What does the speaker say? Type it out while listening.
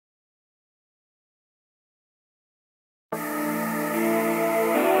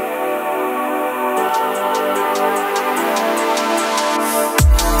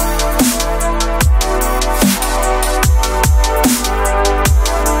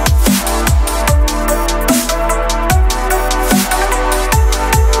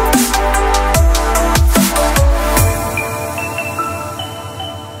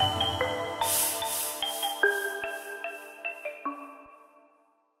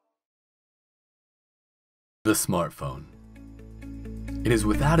The smartphone. It is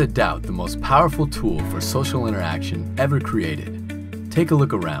without a doubt the most powerful tool for social interaction ever created. Take a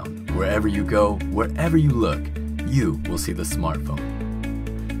look around. Wherever you go, wherever you look, you will see the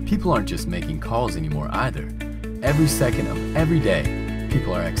smartphone. People aren't just making calls anymore either. Every second of every day,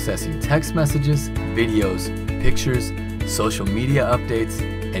 people are accessing text messages, videos, pictures, social media updates,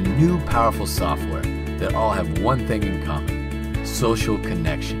 and new powerful software that all have one thing in common: social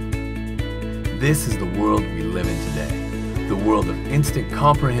connection. This is the world we live in today, the world of instant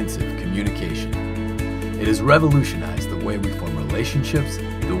comprehensive communication. It has revolutionized the way we form relationships,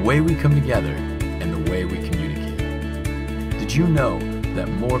 the way we come together, and the way we communicate. Did you know that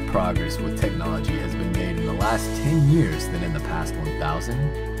more progress with technology has been made in the last 10 years than in the past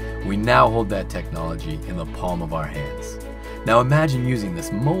 1,000? We now hold that technology in the palm of our hands. Now imagine using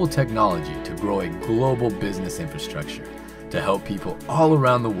this mobile technology to grow a global business infrastructure, to help people all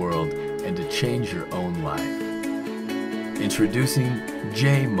around the world, and to change your own life. Introducing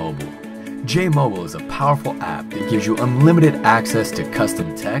Jmobile. Jmobile is a powerful app that gives you unlimited access to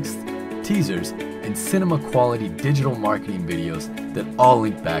custom text, teasers, and cinema-quality digital marketing videos that all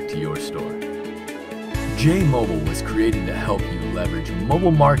link back to your store. Jmobile was created to help you leverage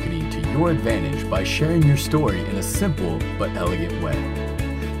mobile marketing to your advantage by sharing your story in a simple but elegant way.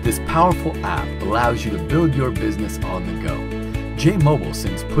 This powerful app allows you to build your business on the go. Jmobile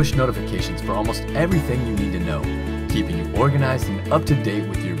sends push notifications for almost everything you need to know, keeping you organized and up to date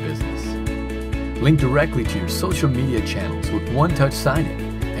with your business. Link directly to your social media channels with one-touch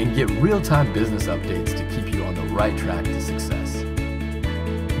sign-in and get real-time business updates to keep you on the right track to success.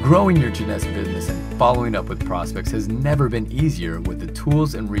 Growing your Jeunesse business and following up with prospects has never been easier with the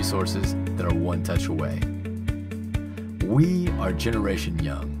tools and resources that are one touch away. We are Generation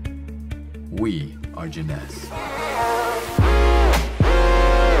Young. We are Jeunesse.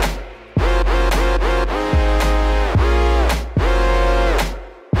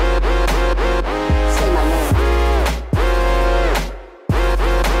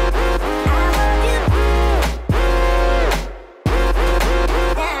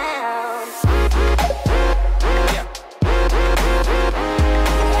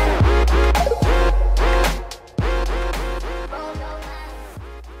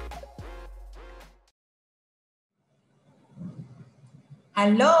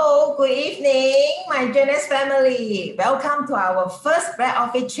 Hello, good evening, my Jeunesse family. Welcome to our first back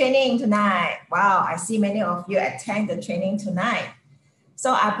office training tonight. Wow, I see many of you attend the training tonight.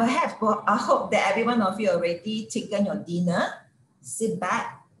 So I hope that every one of you already taken your dinner, sit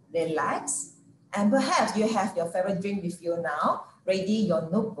back, relax, and perhaps you have your favorite drink with you now, ready your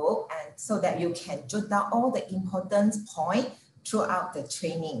notebook, and so that you can jot down all the important points throughout the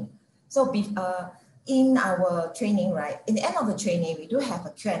training. So in our training, right, in the end of the training, we do have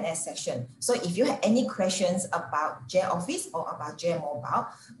a Q&A session. So if you have any questions about Joffice or about Jmobile,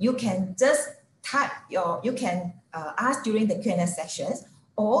 you can just type ask during the Q&A sessions,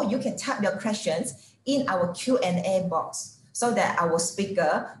 or you can type your questions in our Q&A box so that our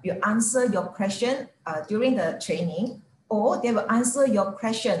speaker will answer your question during the training, or they will answer your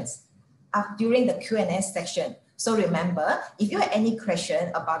questions during the Q&A section. So remember, if you have any question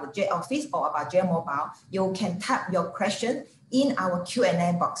about the Joffice or about Jmobile, you can type your question in our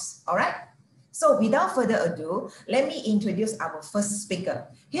Q&A box, all right? So without further ado, let me introduce our first speaker.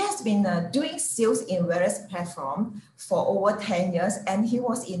 He has been doing sales in various platforms for over 10 years, and he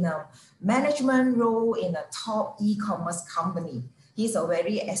was in a management role in a top e-commerce company. He's a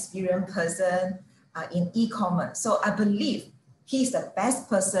very experienced person in e-commerce. So I believe he's the best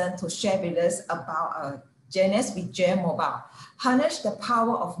person to share with us about Jeunesse with Jmobile, harness the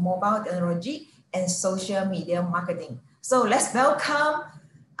power of mobile technology and social media marketing. So let's welcome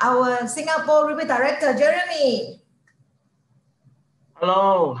our Singapore Review Director, Jeremy.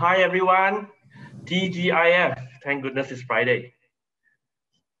 Hello, hi everyone. TGIF, thank goodness it's Friday.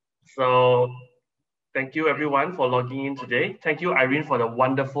 So thank you everyone for logging in today. Thank you, Irene, for the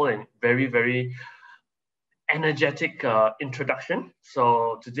wonderful and very, very energetic introduction.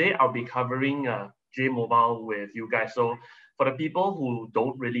 So today I'll be covering Jmobile with you guys. So for the people who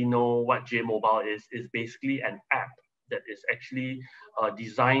don't really know what Jmobile is basically an app that is actually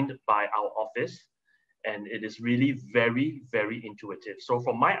designed by our office, and it is really very, very intuitive. So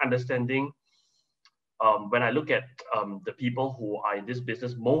from my understanding, when I look at the people who are in this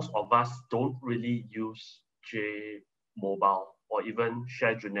business, most of us don't really use Jmobile or even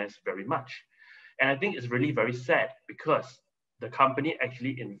share Jeunesse very much. And I think it's really very sad because the company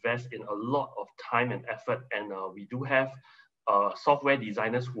actually invests in a lot of time and effort, and we do have software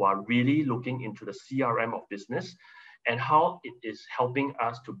designers who are really looking into the CRM of business and how it is helping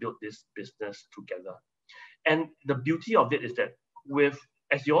us to build this business together. And the beauty of it is that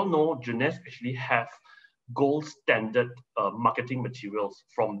as you all know, Jeunesse actually have gold standard marketing materials,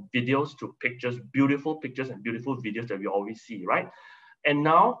 from videos to pictures, beautiful pictures and beautiful videos that we always see, right? And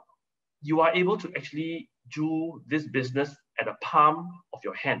now you are able to actually do this business at the palm of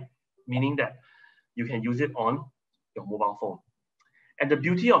your hand, meaning that you can use it on your mobile phone. And the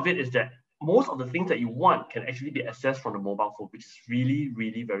beauty of it is that most of the things that you want can actually be accessed from the mobile phone, which is really,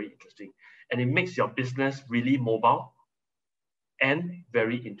 really very interesting. And it makes your business really mobile and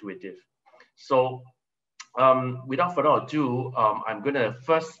very intuitive. So without further ado, I'm going to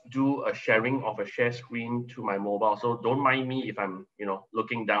first do a sharing of a share screen to my mobile. So don't mind me if I'm,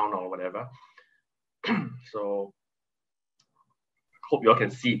 looking down or whatever. So hope you all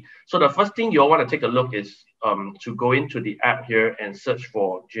can see. So the first thing you all want to take a look is to go into the app here and search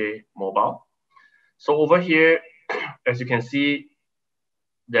for Jmobile. So over here, as you can see,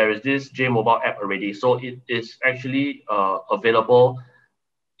 there is this Jmobile app already. So it is actually available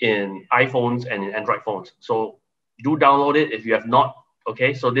in iPhones and in Android phones. So do download it if you have not.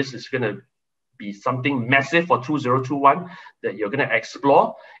 Okay, so this is going to be something massive for 2021 that you're going to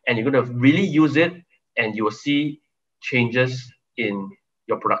explore, and you're going to really use it, and you will see changes in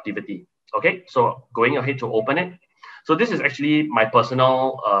your productivity. Okay, so going ahead to open it. So this is actually my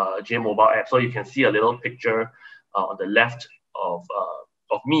personal Jmobile app. So you can see a little picture on the left of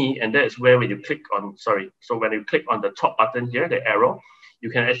me, and that is where when you click on, so when you click on the top button here, the arrow, you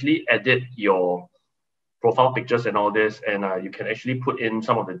can actually edit your profile pictures and all this, and you can actually put in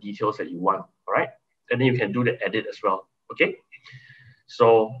some of the details that you want, all right? And then you can do the edit as well, okay?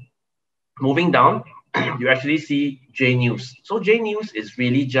 So moving down, you actually see J News. So J News is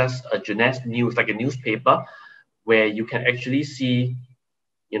really just a Jeunesse news, like a newspaper, where you can actually see,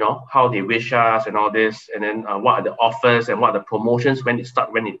 how they wish us and all this, and then what are the offers and what are the promotions, when it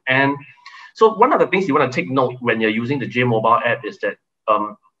start, when it end. So one of the things you want to take note when you're using the Jmobile app is that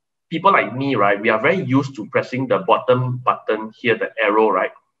people like me, right, we are very used to pressing the bottom button here, the arrow,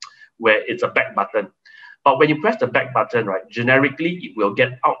 right, where it's a back button. But when you press the back button, right, generically, it will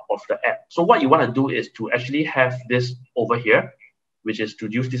get out of the app. So what you want to do is to actually have this over here, which is to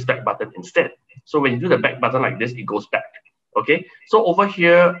use this back button instead. So when you do the back button like this, it goes back. Okay, so over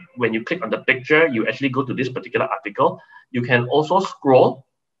here, when you click on the picture, you actually go to this particular article. You can also scroll,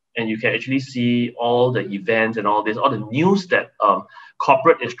 and you can actually see all the events and all this, all the news that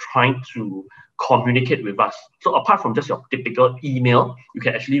corporate is trying to communicate with us. So apart from just your typical email, you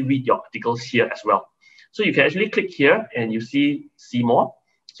can actually read your articles here as well. So you can actually click here and you see more.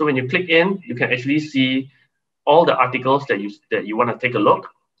 So when you click in, you can actually see all the articles that you want to take a look.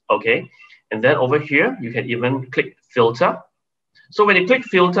 Okay, and then over here, you can even click filter. So when you click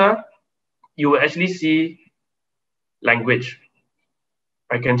filter, you will actually see language.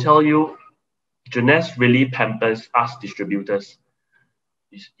 I can tell you, Jeunesse really pampers us distributors.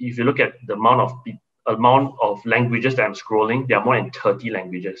 If you look at the amount of languages that I'm scrolling, there are more than 30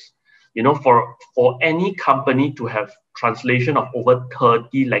 languages. For any company to have translation of over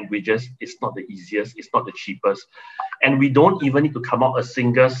 30 languages, it's not the easiest, it's not the cheapest. And we don't even need to come out a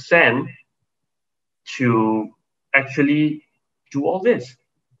single cent to actually do all this,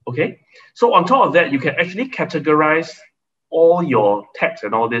 okay? So on top of that, you can actually categorize all your text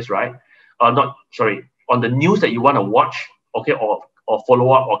and all this, right? On the news that you want to watch, okay, or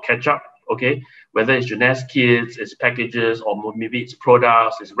follow up or catch up, okay? Whether it's Jeunesse Kids, it's packages, or maybe it's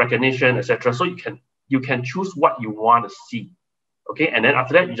products, it's recognition, etc. So you can choose what you want to see, okay? And then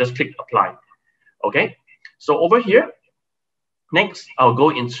after that, you just click apply, okay? So over here, next, I'll go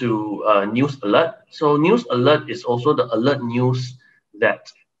into news alert. So news alert is also the alert news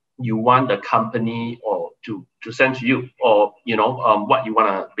that you want the company or to send to you, or what you want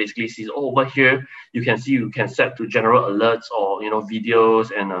to basically see. So over here, you can see you can set to general alerts, or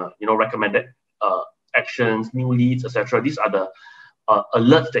videos and recommended actions, new leads, etc. These are the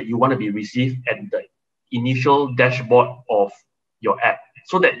alerts that you want to be received at the initial dashboard of your app,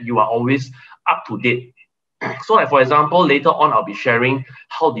 so that you are always up to date. So like, for example, later on, I'll be sharing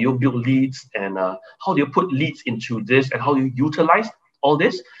how do you build leads, and how do you put leads into this, and how do you utilize all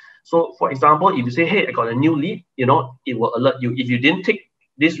this. So for example, if you say, hey, I got a new lead, it will alert you. If you didn't take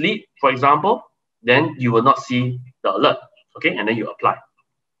this lead, for example, then you will not see the alert, okay? And then you apply.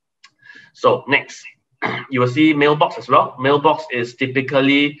 So next, you will see mailbox as well. Mailbox is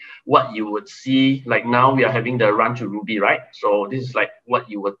typically what you would see, like now we are having the Run to Ruby, right? So this is like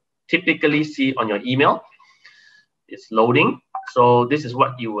what you would typically see on your email. It's loading. So this is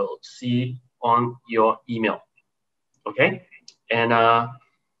what you will see on your email, okay? And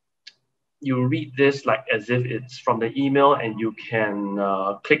you read this like as if it's from the email, and you can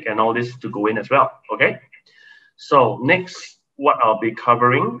click and all this to go in as well, okay? So next, what I'll be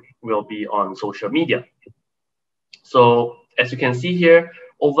covering will be on social media. So as you can see here,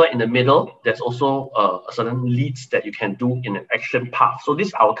 over in the middle, there's also a certain leads that you can do in an action path. So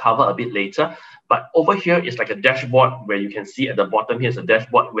this I'll cover a bit later, but over here is like a dashboard where you can see at the bottom, here's a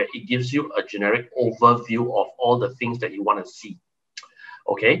dashboard where it gives you a generic overview of all the things that you want to see.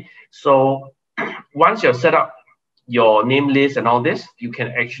 Okay, so once you've set up your name list and all this, you can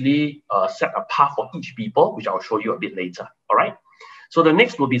actually set a path for each people, which I'll show you a bit later. All right. So the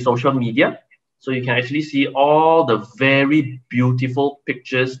next will be social media. So you can actually see all the very beautiful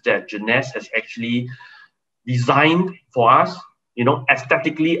pictures that Jeunesse has actually designed for us, you know,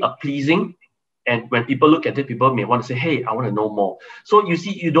 aesthetically pleasing. And when people look at it, people may want to say, hey, I want to know more. So you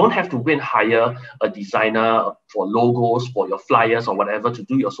see, you don't have to go and hire a designer for logos, for your flyers or whatever to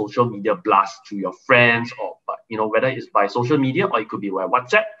do your social media blast to your friends, or, you know, whether it's by social media or it could be by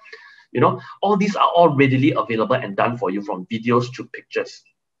WhatsApp. You know, all these are all readily available and done for you, from videos to pictures.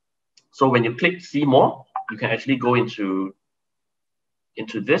 So when you click see more, you can actually go into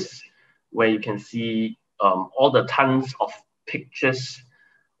this, where you can see all the tons of pictures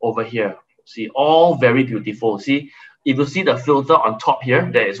over here. See, all very beautiful. See, if you see the filter on top here,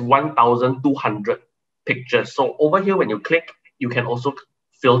 there is 1,200 pictures. So over here, when you click, you can also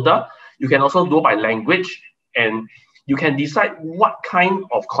filter. You can also go by language, and you can decide what kind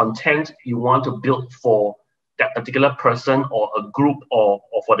of content you want to build for that particular person or a group or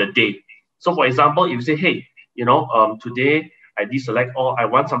for the day. So for example, if you say, hey, you know, today I deselect all, I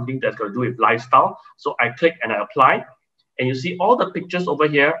want something that's going to do with lifestyle. So I click and I apply, and you see all the pictures over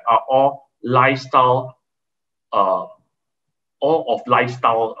here are all lifestyle, all of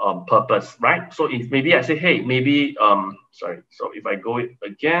lifestyle purpose, right? So if maybe I say, hey, maybe, sorry, so if I go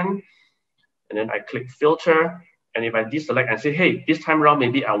again, and then I click filter, and if I deselect and say, hey, this time around,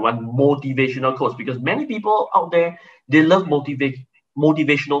 maybe I want motivational quotes, because many people out there, they love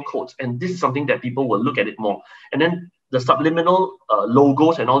motivational quotes, and this is something that people will look at it more. And then the subliminal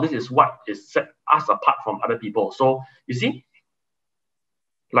logos and all this is what is set us apart from other people. So you see,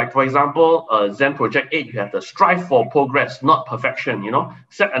 like for example, Zen Project 8, you have the strive for progress, not perfection, you know,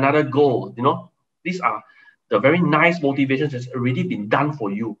 set another goal, you know. These are the very nice motivations that's already been done for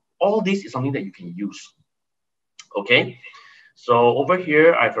you. All this is something that you can use. Okay, so over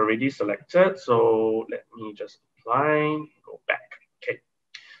here, I've already selected. So let me just apply, go back. Okay,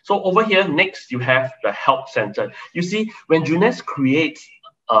 so over here, next you have the help center. You see, when Jeunesse creates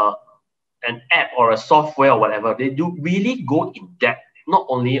an app or a software or whatever, they do really go in depth, not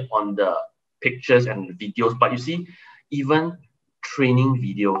only on the pictures and the videos, but you see, even training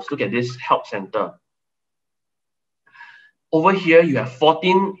videos. Look at this help center. Over here, you have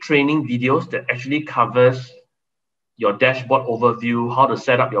 14 training videos that actually covers your dashboard overview, how to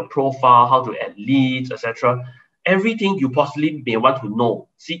set up your profile, how to add leads, etc. Everything you possibly may want to know.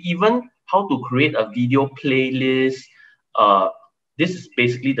 See, even how to create a video playlist. This is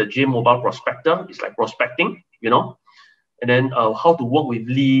basically the Jmobile prospector. It's like prospecting, you know. And then how to work with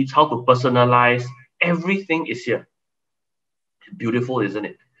leads, how to personalize. Everything is here. Beautiful, isn't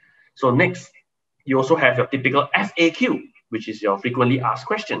it? So next, you also have your typical FAQ, which is your frequently asked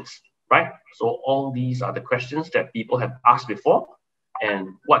questions, right? So all these are the questions that people have asked before, and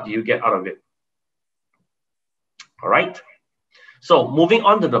what do you get out of it? All right. So moving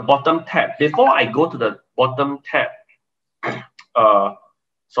on to the bottom tab. Before I go to the bottom tab,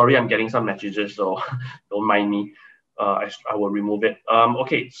 sorry, I'm getting some messages, so don't mind me. I will remove it.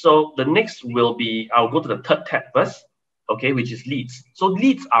 Okay, so the next will be, I'll go to the third tab first, okay, which is leads. So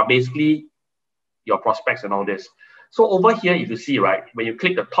leads are basically your prospects and all this. So over here, if you see, right, when you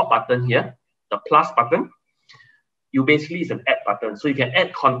click the top button here, the plus button, you basically is an add button. So you can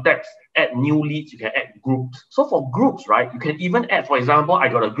add contacts, add new leads, you can add groups. So for groups, right, you can even add, for example, I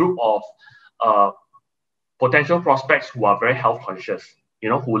got a group of potential prospects who are very health conscious, you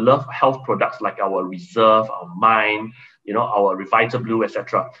know, who love health products like our Reserve, our Mind, you know, our Revita Blue,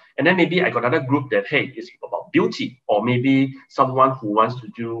 etc. And then maybe I got another group that, hey, it's about beauty, or maybe someone who wants to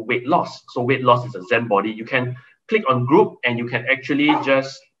do weight loss. So weight loss is a Zen body. You can click on group, and you can actually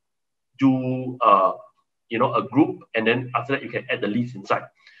just do, you know, a group, and then after that, you can add the leads inside.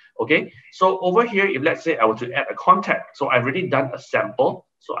 Okay, so over here, if let's say I were to add a contact, so I've already done a sample.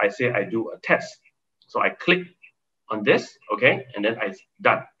 So I say I do a test. So I click on this, okay, and then I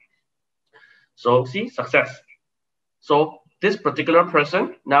done. So see, success. So this particular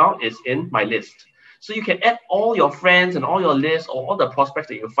person now is in my list. So you can add all your friends and all your lists, or all the prospects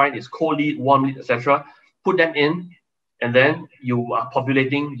that you find is cold lead, warm lead, etc. Put them in, and then you are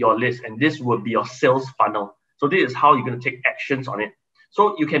populating your list, and this will be your sales funnel. So this is how you're going to take actions on it.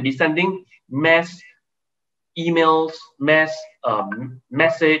 So you can be sending mass emails, mass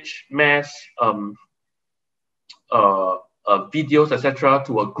message, mass videos, etc.,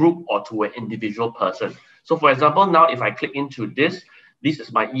 to a group or to an individual person. So for example, now if I click into this, this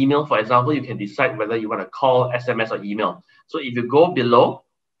is my email. For example, you can decide whether you want to call, SMS, or email. So if you go below,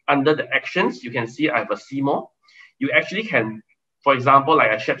 under the actions, you can see I have a see more. You actually can, for example,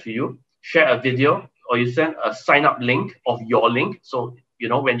 like I shared to you, share a video, or you send a sign up link of your link. So, you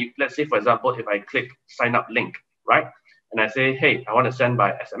know, when you, let's say, for example, if I click sign up link, right? And I say, hey, I want to send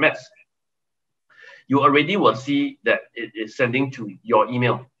by SMS. You already will see that it is sending to your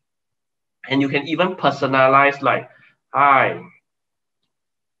email. And you can even personalize like, hi,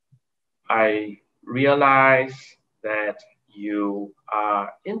 I realize that you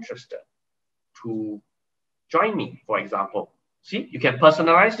are interested to join me, for example. See, you can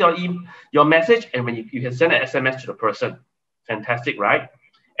personalize your message, and when you can send an SMS to the person. Fantastic, right?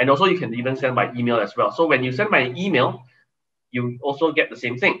 And also you can even send by email as well. So when you send by email, you also get the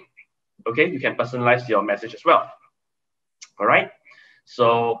same thing. Okay, you can personalize your message as well. All right.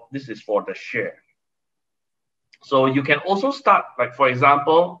 So this is for the share. So you can also start, like, for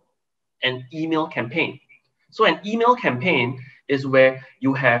example, an email campaign. So an email campaign is where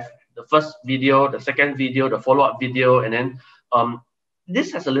you have the first video, the second video, the follow-up video, and then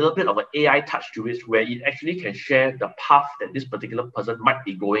this has a little bit of an AI touch to it, where it actually can share the path that this particular person might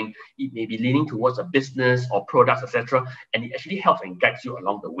be going. It may be leaning towards a business or products, etc., and it actually helps and guides you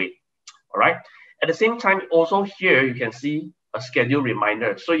along the way. All right. At the same time, also here you can see a schedule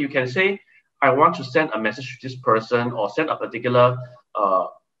reminder. So you can say, I want to send a message to this person, or send a particular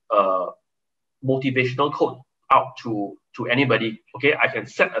motivational quote out to anybody. Okay, I can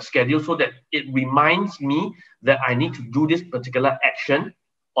set a schedule so that it reminds me that I need to do this particular action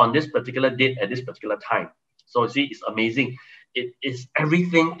on this particular date at this particular time. So see, it's amazing. It is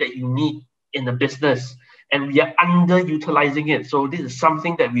everything that you need in the business, and we are underutilizing it. So this is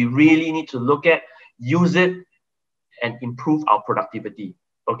something that we really need to look at, use it, and improve our productivity.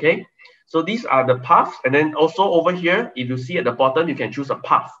 Okay, so these are the paths. And then also over here, if you see at the bottom, you can choose a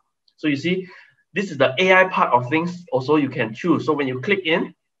path. So you see, this is the AI part of things. Also, you can choose. So when you click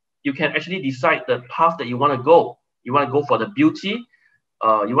in, you can actually decide the path that you want to go. You want to go for the beauty.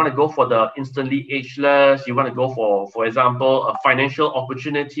 You want to go for the instantly ageless. You want to go for example, a financial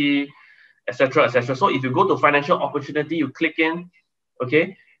opportunity, etc., etc. So if you go to financial opportunity, you click in,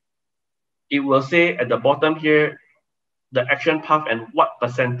 okay, it will say at the bottom here, the action path and what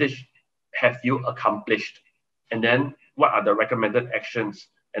percentage have you accomplished, and then what are the recommended actions,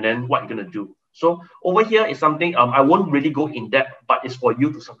 and then what you're going to do. So over here is something I won't really go in depth, but it's for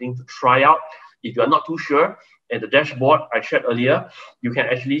you to something to try out. If you're not too sure, at the dashboard I shared earlier, you can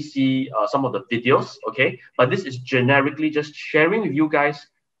actually see some of the videos, okay? But this is generically just sharing with you guys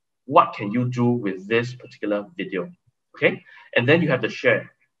what can you do with this particular video, okay? And then you have the share.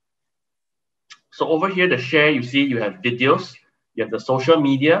 So over here, the share, you see you have videos, you have the social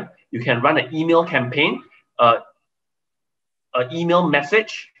media, you can run an email campaign, an email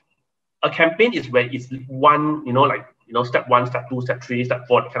message. A campaign is where it's one, like, step 1, step 2, step 3, step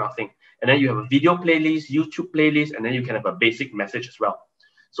 4, that kind of thing. And then you have a video playlist, YouTube playlist, and then you can have a basic message as well.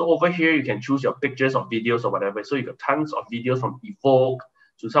 So over here, you can choose your pictures or videos or whatever. So you got tons of videos from Evoke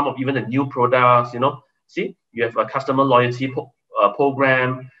to some of even the new products, See, you have a customer loyalty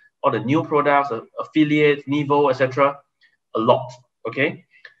program, all the new products, affiliate, Nivo, etc. A lot, okay?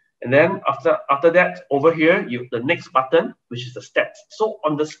 And then after that, over here, the next button, which is the stats. So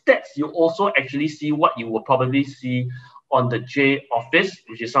on the stats, you also actually see what you will probably see on the J Office,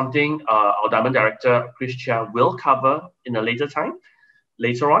 which is something our Diamond Director, Chris Chia, will cover in a later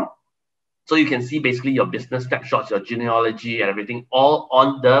on. So you can see basically your business snapshots, your genealogy and everything all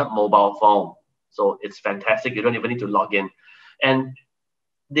on the mobile phone. So it's fantastic. You don't even need to log in. And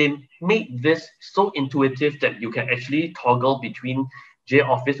they made this so intuitive that you can actually toggle between J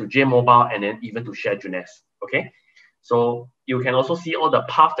Office to J Mobile and then even to share Jeunesse. Okay, so you can also see all the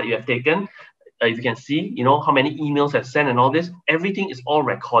paths that you have taken. You can see, how many emails have sent and all this. Everything is all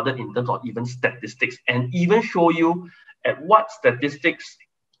recorded in terms of even statistics, and even show you at what statistics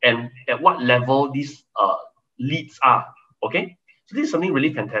and at what level these leads are. Okay, so this is something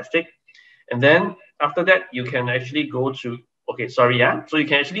really fantastic. And then after that, you can actually go to So you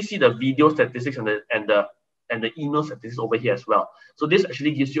can actually see the video statistics and the email statistics over here as well. So this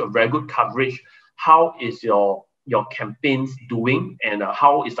actually gives you a very good coverage. How is your campaigns doing, and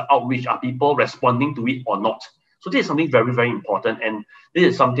how is the outreach? Are people responding to it or not? So this is something very, very important, and this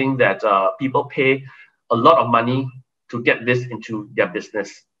is something that people pay a lot of money to get this into their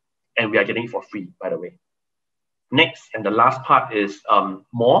business. And we are getting it for free, by the way. Next, and the last part is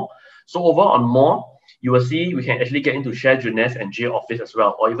more. So over on more, you will see we can actually get into Share Jeunesse and Joffice as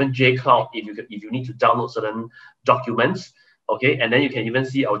well, or even JCloud if you need to download certain documents. Okay, and then you can even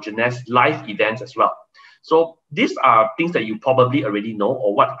see our Jeunesse live events as well. So these are things that you probably already know,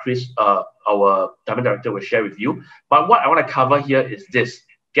 or what Chris, our Diamond Director, will share with you. But what I want to cover here is this: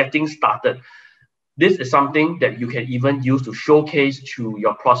 getting started. This is something that you can even use to showcase to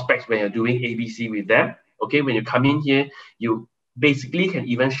your prospects when you're doing ABC with them. Okay, when you come in here, you basically can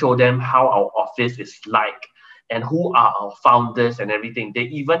even show them how our office is like and who are our founders and everything. They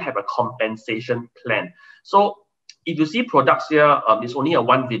even have a compensation plan. So if you see products here, it's only a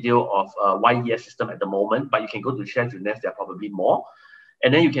one video of YES system at the moment, but you can go to Share Jeunesse, there are probably more.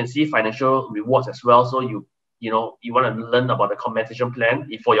 And then you can see financial rewards as well. So you want to learn about the compensation plan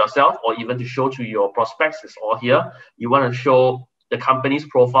for yourself, or even to show to your prospects, it's all here. You want to show the company's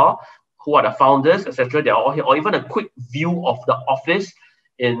profile, who are the founders, etc. They're all here, or even a quick view of the office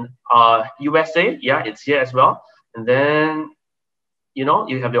in USA. Yeah, it's here as well. And then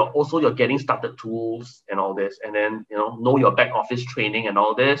you have also your getting started tools and all this, and then know your back office training and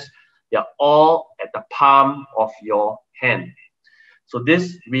all this. They're all at the palm of your hand. So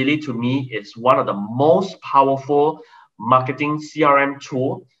this really, to me, is one of the most powerful marketing CRM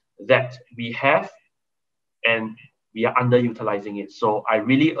tool that we have, and we are underutilizing it. So I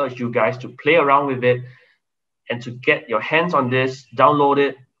really urge you guys to play around with it and to get your hands on this, download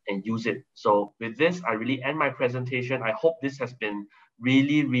it, and use it. So with this, I really end my presentation. I hope this has been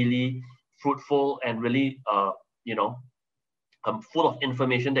really, really fruitful and really, full of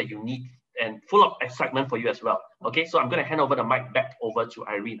information that you need and full of excitement for you as well. Okay, so I'm going to hand over the mic back over to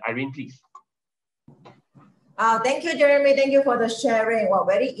Irene. Irene, please. Thank you, Jeremy. Thank you for the sharing. Wow,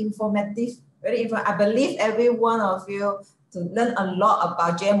 very informative. I believe every one of you to learn a lot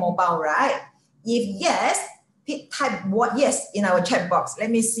about Jmobile, right? If yes, type what yes in our chat box.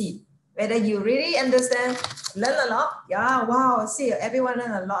 Let me see whether you really understand, learn a lot. Yeah, wow, see, everyone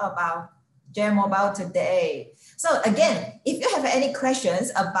learned a lot about Jmobile today. So again, if you have any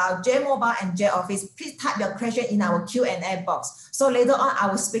questions about Jmobile and Joffice, please type your question in our Q&A box. So later on,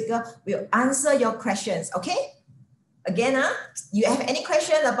 our speaker will answer your questions, okay? Again, you have any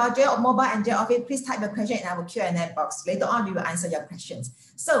questions about Jmobile and Joffice, please type your question in our Q&A box. Later on, we will answer your questions.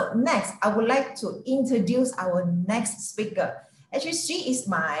 So next, I would like to introduce our next speaker. Actually, she is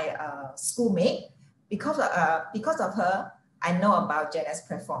my schoolmate. Because of her, I know about Jeunesse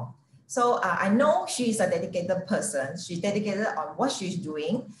platform. So I know she's a dedicated person. She's dedicated on what she's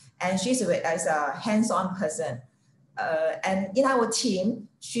doing, and she's a hands-on person. And in our team,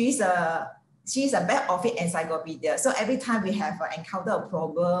 she's a back office encyclopedia. So every time we have encounter a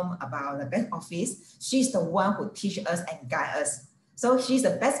problem about the back office, she's the one who teach us and guide us. So she's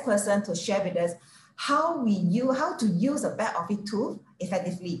the best person to share with us how to use a back office tool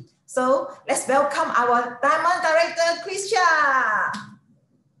effectively. So let's welcome our Diamond Director, Krisha.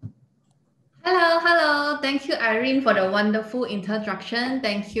 Hello. Thank you, Irene, for the wonderful introduction.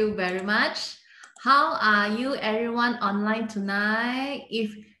 Thank you very much. How are you, everyone, online tonight?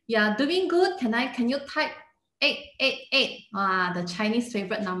 If you are doing good, can you type 888? The Chinese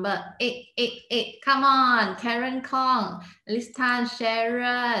favorite number, 888. Come on, Karen Kong, Listan,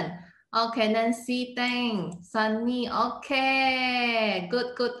 Sharon. Okay, Nancy, thanks. Sunny, okay.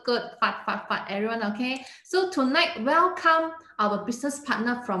 Good. Fat, everyone, okay? So tonight, welcome our business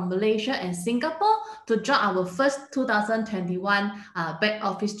partner from Malaysia and Singapore to join our first 2021 back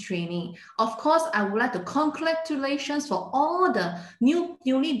office training. Of course, I would like to congratulations for all the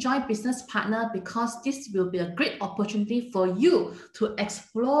newly joined business partner, because this will be a great opportunity for you to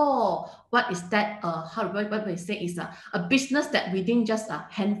explore what is that, what we say is a business that within just a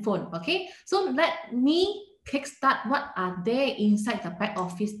handphone, okay? So let me kickstart what are there inside the back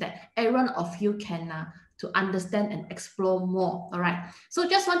office that every one of you can to understand and explore more. All right. So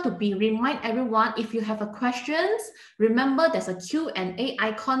just want to remind everyone, if you have a questions, remember there's a Q&A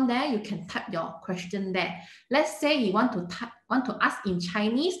icon there. You can type your question there. Let's say you want to ask in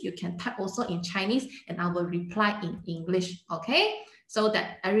Chinese, you can type also in Chinese, and I will reply in English. Okay. So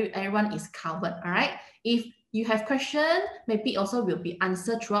that everyone is covered. All right. If you have questions, maybe also will be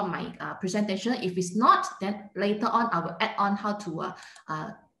answered throughout my presentation. If it's not, then later on I will add on how to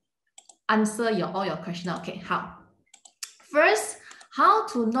answer all your questions. Okay, how? First, how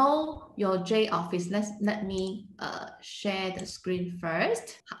to know your Joffice. Let me share the screen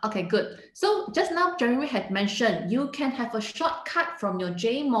first. Okay, good. So just now, Jeremy had mentioned you can have a shortcut from your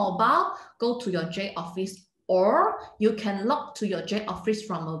Jmobile, go to your Joffice or you can log to your Joffice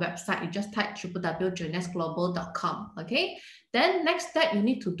from a website. You just type www.jeunesseglobal.com. Okay. Then next step you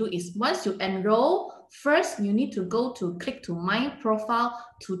need to do is once you enroll, first you need to go to click to my profile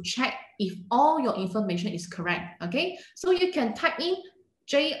to check if all your information is correct. Okay. So you can type in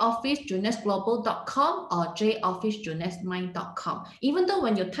jofficejeunessglobal.com or jofficejeunessemind.com. Even though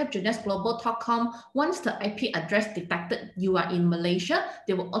when you type jeunesseglobal.com, once the IP address detected you are in Malaysia,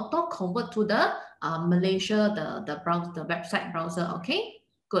 they will auto convert to the Malaysia, the website browser. Okay,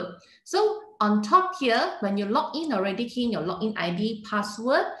 good. So on top here, when you log in already, key in your login ID,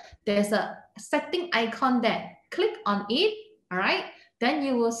 password, there's a setting icon there. Click on it. All right. Then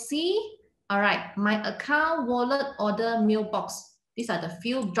you will see, all right, my account, wallet, order, mailbox. These are the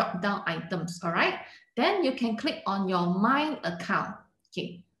few drop-down items, all right? Then you can click on your My Account,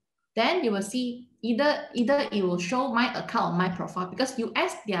 okay? Then you will see either it will show My Account or My Profile, because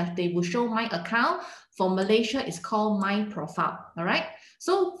US, they will show My Account. For Malaysia, it's called My Profile, all right?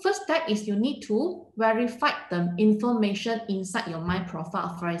 So first step is you need to verify the information inside your My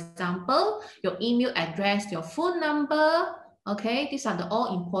Profile. For example, your email address, your phone number, okay? These are the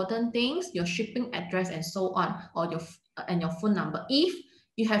all important things, your shipping address and so on, or your phone number. If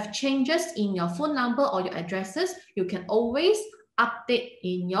you have changes in your phone number or your addresses, you can always update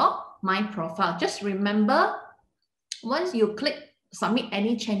in your My Profile. Just remember, once you click submit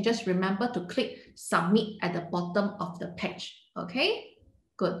any changes, remember to click submit at the bottom of the page. Okay,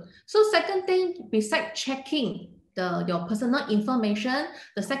 good. So second thing, besides checking your personal information,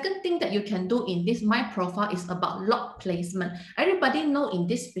 the second thing that you can do in this My Profile is about lot placement. Everybody know in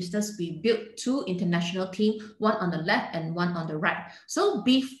this business, we built two international teams, one on the left and one on the right. So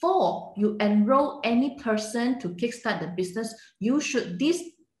before you enroll any person to kickstart the business, you should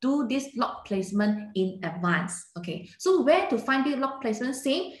do this lot placement in advance. Okay, so where to find the lot placement?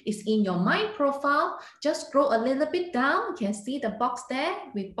 Same is in your My Profile. Just scroll a little bit down. You can see the box there.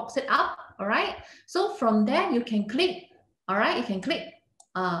 We box it up. All right. So from there you can click. All right, you can click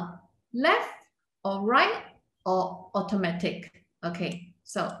left or right or automatic. Okay,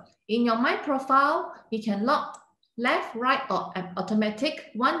 so in your My Profile you can lock left, right, or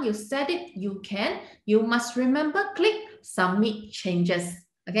automatic. Once you set it, you must remember click submit changes.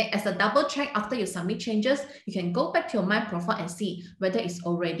 Okay, as a double check after you submit changes, you can go back to your My Profile and see whether it's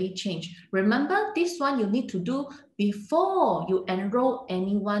already changed. Remember, this one you need to do before you enroll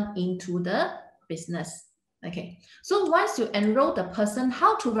anyone into the business. Okay, so once you enroll the person,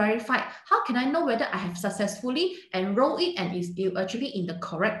 how to verify? How can I know whether I have successfully enrolled it and is it actually in the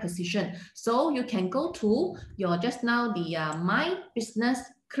correct position? So you can go to your just now the My Business,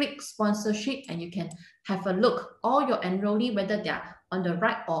 click sponsorship, and you can have a look all your enrollee whether they are on the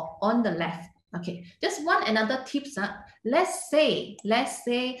right or on the left. Okay, just one another tips. Let's say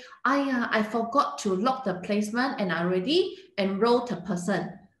I forgot to lock the placement and I already enrolled the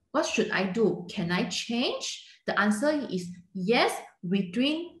person. What should I do? Can I change? The answer is yes,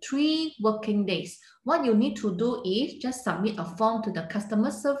 within 3 working days. What you need to do is just submit a form to the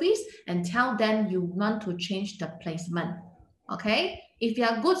customer service and tell them you want to change the placement. Okay, if you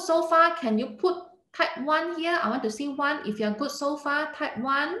are good so far, can you type 1 here? I want to see 1. If you're good so far, type 1.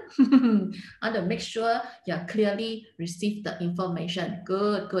 I want to make sure you clearly receive the information.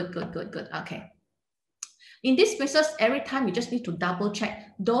 Good. Okay. In this business, every time you just need to double check.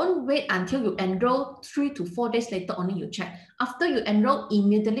 Don't wait until you enroll 3 to 4 days later only you check. After you enroll,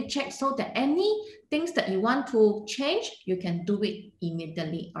 immediately check so that any things that you want to change, you can do it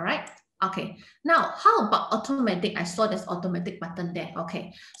immediately. All right. Okay, now how about automatic? I saw this automatic button there.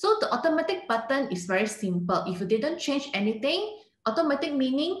 Okay, so the automatic button is very simple. If you didn't change anything, automatic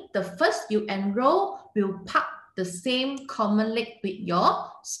meaning the first you enroll will park the same common link with your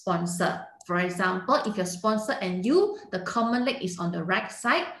sponsor. For example, if your sponsor and you, the common link is on the right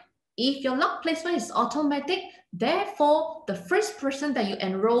side. If your lock placement is automatic, therefore, the first person that you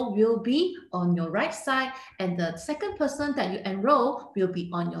enroll will be on your right side and the second person that you enroll will be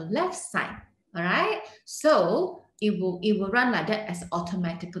on your left side. All right. So it will run like that as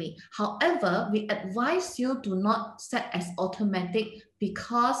automatically. However, we advise you do not set as automatic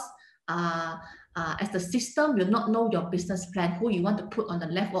because as the system will not know your business plan, who you want to put on the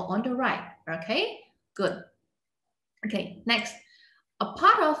left or on the right. Okay, good. Okay, next. A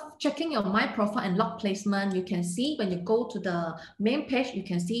part of checking your My Profile and lock placement, you can see when you go to the main page, you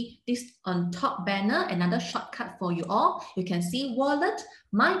can see this on top banner, another shortcut for you all. You can see wallet,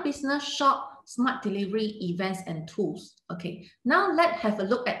 My Business Shop, Smart Delivery, Events and Tools. Okay, now let's have a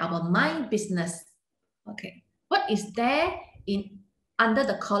look at our My Business. Okay, what is there under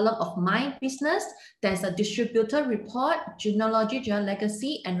the column of My Business? There's a distributor report, genealogy,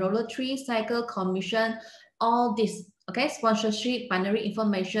 legacy, enroller tree, cycle, commission, all this. Okay, sponsorship, binary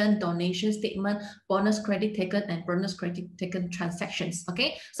information, donation statement, bonus credit taken, and bonus credit taken transactions.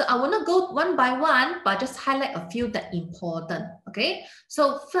 Okay, so I want to go one by one, but just highlight a few that important. Okay,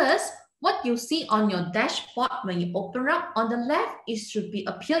 so first, what you see on your dashboard when you open up on the left, it should be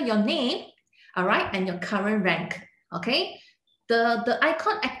appear your name, all right, and your current rank. Okay, the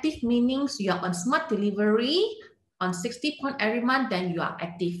icon active meanings you are on smart delivery on 60 points every month, then you are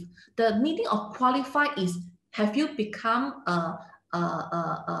active. The meaning of qualify is have you become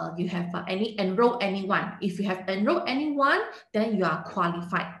you have enrolled anyone? If you have enrolled anyone, then you are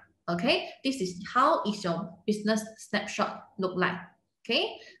qualified. Okay, this is how is your business snapshot look like.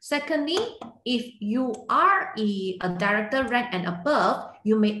 Okay. Secondly, if you are a director rank and above,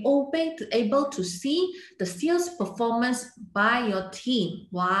 you may able to see the sales performance by your team.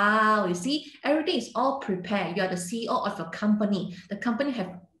 Wow, you see, everything is all prepared. You are the CEO of your company. The company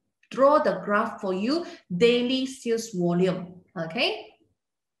have draw the graph for you, daily sales volume. Okay.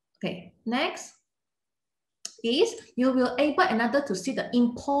 Okay. Next is you will able another to see the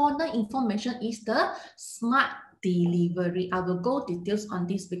important information is the smart delivery. I will go details on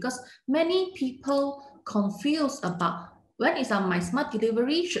this because many people confused about when is on my smart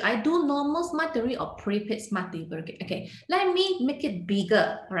delivery. Should I do normal smart delivery or prepaid smart delivery? Okay, let me make it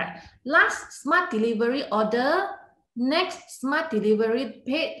bigger. All right. Last smart delivery order, next smart delivery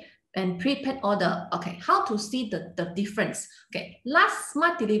paid and prepaid order. Okay, how to see the difference? Okay, last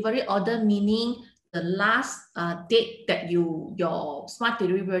smart delivery order meaning the last date that your smart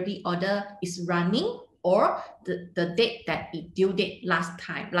delivery order is running, or the date that it due date last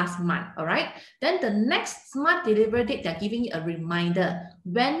month. All right, then the next smart delivery date, they're giving you a reminder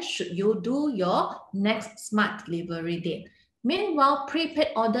when should you do your next smart delivery date. Meanwhile, prepaid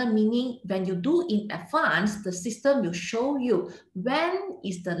order meaning when you do in advance, the system will show you when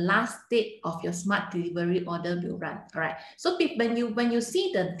is the last date of your smart delivery order will run. All right. So when you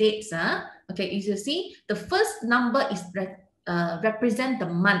see the dates, okay, as you see, the first number is represent the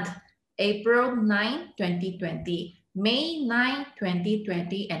month, April 9, 2020, May 9,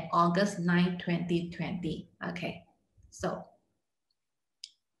 2020, and August 9, 2020. Okay. So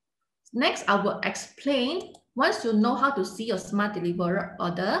next, I will explain. Once you know how to see your smart delivery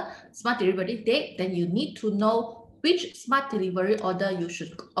order, smart delivery date, then you need to know which smart delivery order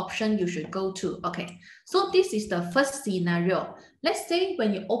option you should go to. Okay, so this is the first scenario. Let's say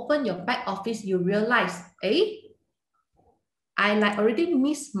when you open your back office, you realize, I already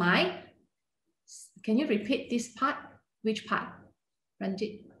missed my. Can you repeat this part? Which part,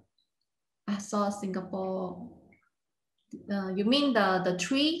 Ranjit? I saw Singapore. You mean the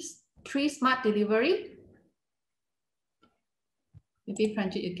three smart delivery? Maybe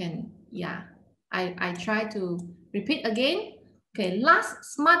Pranjit, you can, yeah. I try to repeat again. Okay, last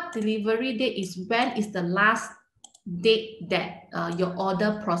smart delivery date is when is the last date that your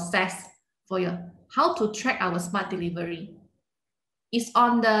order process for your, how to track our smart delivery. It's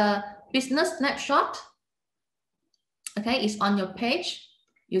on the business snapshot. Okay, it's on your page.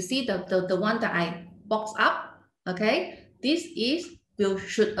 You see the one that I box up. Okay, this is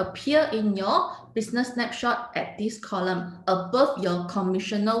should appear in your business snapshot at this column above your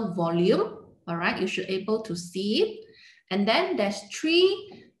commissioner volume. All right, you should able to see it. And then there's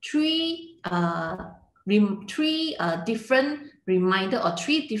three different reminder or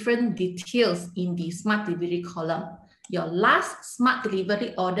three different details in the smart delivery column. Your last smart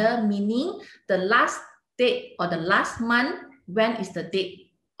delivery order, meaning the last date or the last month, when is the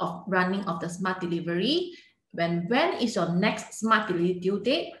date of running of the smart delivery, when is your next smart delivery due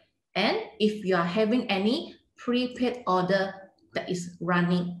date, and if you are having any prepaid order that is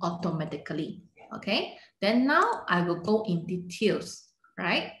running automatically. Okay, then now I will go in details,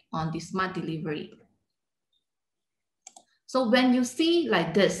 right, on the smart delivery. So when you see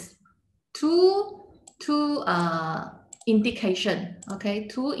like this, two indication, okay,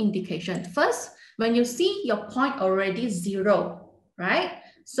 two indication. First, when you see your point already 0, right?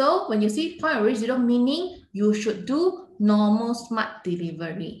 So when you see point already 0, meaning you should do normal smart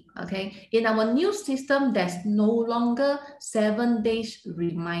delivery, okay? In our new system, there's no longer 7 days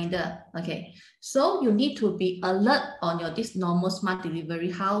reminder, okay? So you need to be alert on your this normal smart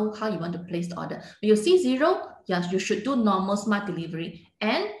delivery, how you want to place the order. When you see 0, yes, you should do normal smart delivery.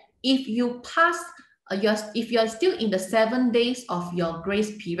 And if you pass, if you are still in the 7 days of your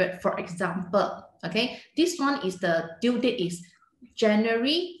grace period, for example, okay, this one is the due date is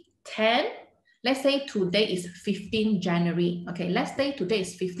January 10. Let's say today is 15 January. Okay, let's say today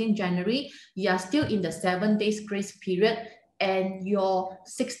is 15 January. You are still in the 7 days grace period, and your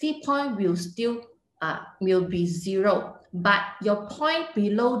 60 point will still will be 0. but your point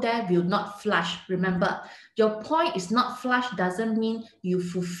below there will not flash. Remember, your point is not flash doesn't mean you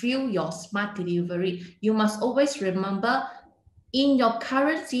fulfill your smart delivery. You must always remember in your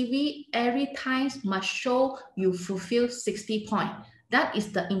current CV, every time must show you fulfill 60 points. That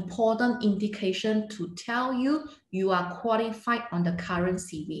is the important indication to tell you you are qualified on the current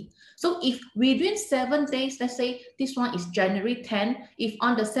CV. So if within 7 days, let's say this one is January 10, if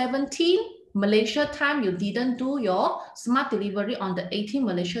on the 17th Malaysia time, you didn't do your smart delivery on the 18th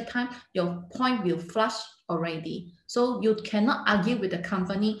Malaysia time, your point will flush already. So you cannot argue with the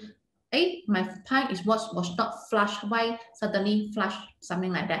company, hey, my point is what was not flush, why suddenly flush,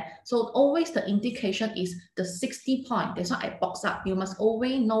 something like that. So always the indication is the 60 point. That's why I box up. You must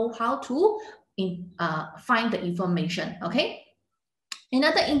always know how to find the information, okay?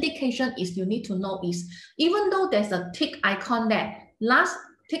 Another indication is you need to know is, even though there's a tick icon there, last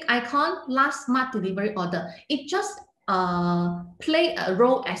tick icon, last smart delivery order, it just play a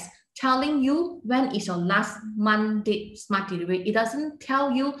role as telling you when is your last month date smart delivery. It doesn't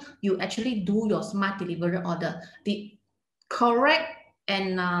tell you you actually do your smart delivery order. The correct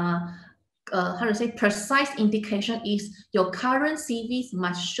and how to say precise indication is your current CVs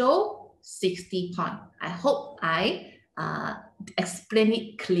must show 60 points. I hope I explain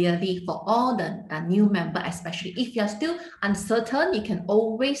it clearly for all the new member, especially if you're still uncertain, you can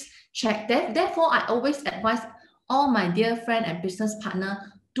always check that. Therefore, I always advise all my dear friend and business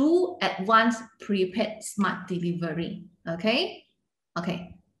partner, do advance prepaid smart delivery. Okay.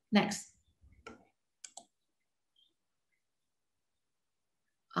 Okay. Next.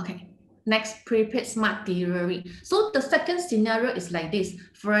 Okay. Next, prepaid smart delivery. So the second scenario is like this.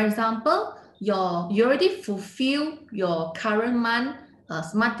 For example, you already fulfill your current month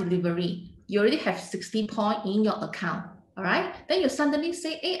smart delivery. You already have 60 points in your account. All right. Then you suddenly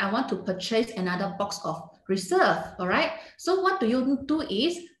say, hey, I want to purchase another box of reserve. All right. So what do you do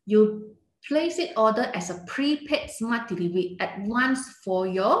is you place it order as a prepaid smart delivery at once for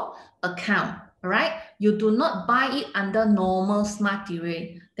your account. All right. You do not buy it under normal smart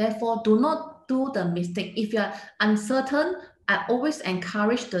delivery. Therefore, do not do the mistake. If you are uncertain, I always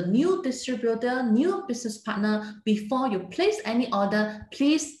encourage the new distributor, new business partner, before you place any order,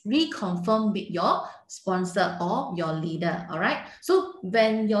 please reconfirm with your sponsor or your leader. All right. So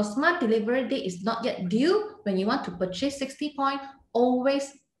when your smart delivery date is not yet due, when you want to purchase 60 points,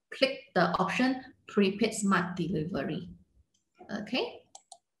 always click the option prepaid smart delivery. Okay.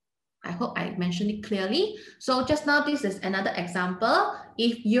 I hope I mentioned it clearly. So just now, this is another example.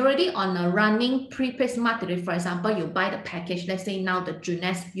 If you're already on a running prepaid smart delivery, for example, you buy the package, let's say now the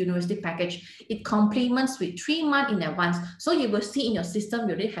Jeunesse University package, it complements with 3 months in advance. So you will see in your system,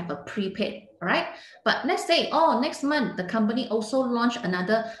 you already have a prepaid, right? But let's say, oh, next month, the company also launched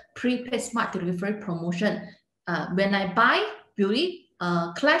another prepaid smart delivery promotion. When I buy, will it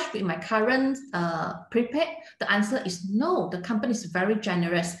clash with my current prepaid? The answer is no. The company is very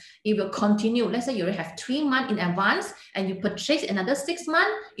generous. It will continue. Let's say you already have 3 months in advance and you purchase another 6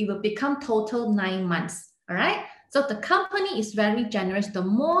 months, it will become total 9 months. All right. So the company is very generous. The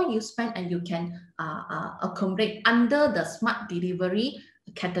more you spend and you can accumulate under the smart delivery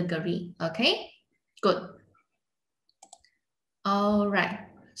category. Okay, good. All right.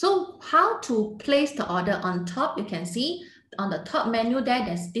 So how to place the order? On top, you can see on the top menu there,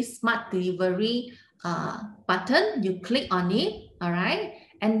 there's this smart delivery button. You click on it, all right?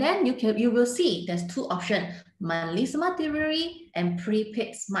 And then you will see there's 2 options, monthly smart delivery and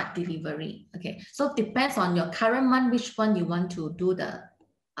prepaid smart delivery. Okay, so depends on your current month, which one you want to do the,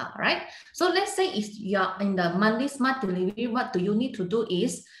 all right? So let's say if you're in the monthly smart delivery, what do you need to do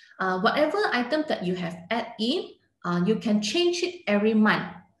is, whatever item that you have add in, you can change it every month.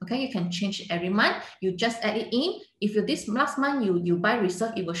 Okay, you can change it every month. You just add it in. If you this last month you buy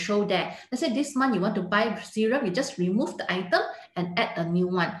reserve, it will show there. Let's say this month you want to buy serum, you just remove the item and add a new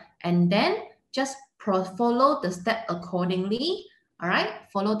one, and then just follow the step accordingly. All right,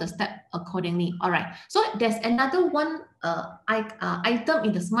 follow the step accordingly. All right. So there's another one item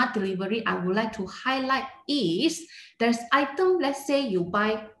in the smart delivery I would like to highlight is there's item. Let's say you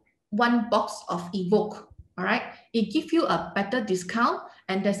buy 1 box of Evoke. All right, it gives you a better discount.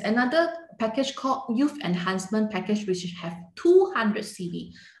 And there's another package called Youth Enhancement Package, which have 200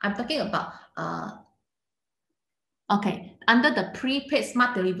 CV. I'm talking about, okay, under the prepaid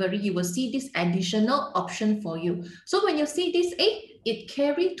smart delivery, you will see this additional option for you. So when you see this, it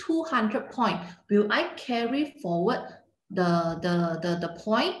carry 200 points. Will I carry forward the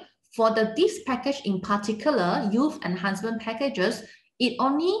point? For this package in particular, Youth Enhancement Packages, it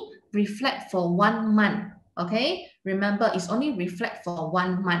only reflect for 1 month. Okay, remember it's only reflect for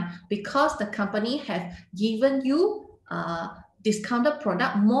 1 month because the company have given you discounted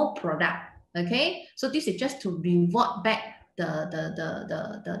product, more product. Okay, so this is just to reward back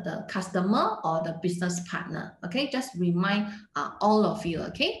the customer or the business partner. Okay, just remind all of you.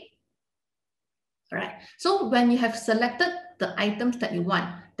 Okay, all right. So when you have selected the items that you want,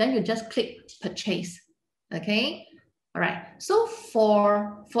 then you just click purchase. Okay, all right. So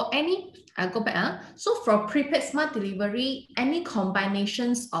for any, I'll go back. So for prepaid smart delivery, any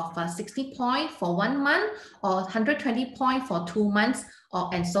combinations of 60 points for 1 month or 120 points for 2 months,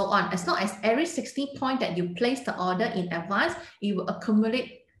 and so on. As long as every 60 points that you place the order in advance, it will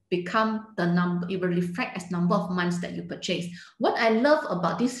accumulate, become the number, it will reflect as number of months that you purchase. What I love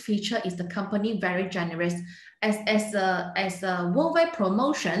about this feature is the company very generous. As a worldwide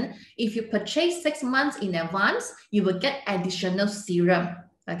promotion, if you purchase 6 months in advance, you will get additional serum.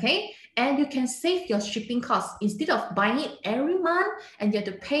 Okay, and you can save your shipping costs. Instead of buying it every month and you have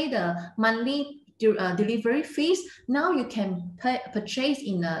to pay the monthly delivery fees, now you can purchase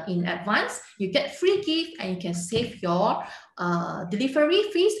in advance. You get free gift and you can save your delivery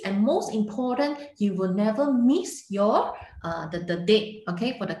fees, and most important, you will never miss your the date,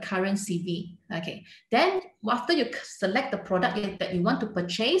 okay, for the current CV. Okay, then after you select the product that you want to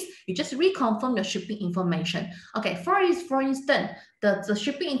purchase, you just reconfirm your shipping information. Okay, for instance, the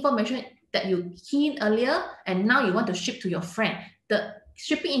shipping information that you key in earlier and now you want to ship to your friend, the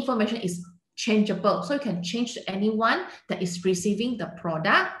shipping information is changeable, so you can change to anyone that is receiving the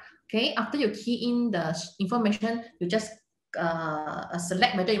product. Okay, after you key in the information, you just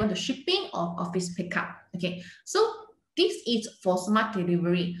select whether you want to shipping or office pickup. Okay, so this is for smart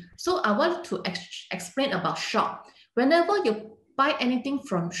delivery. So I want to explain about shop. Whenever you buy anything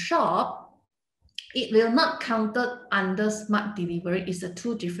from shop, it will not counted under smart delivery. It's a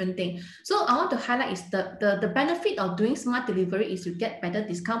two different thing. So I want to highlight is the benefit of doing smart delivery is you get better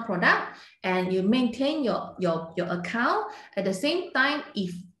discount product and you maintain your account. At the same time,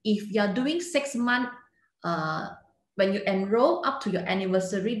 if you're doing 6 months, when you enroll up to your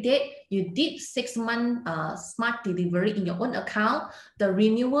anniversary date, you did 6 month smart delivery in your own account, the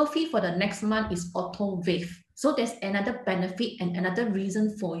renewal fee for the next month is auto waive. So there's another benefit and another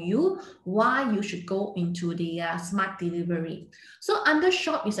reason for you why you should go into the smart delivery. So under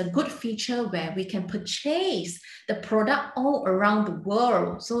shop is a good feature where we can purchase the product all around the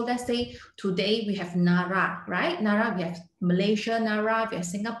world. So let's say today we have Nara, right? Nara, we have Malaysia Nara, we have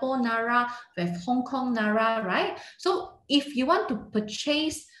Singapore Nara, we have Hong Kong Nara, right? So if you want to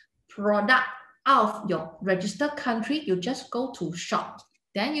purchase product out of your registered country, you just go to shop.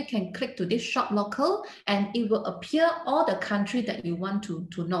 Then you can click to this shop local and it will appear all the country that you want to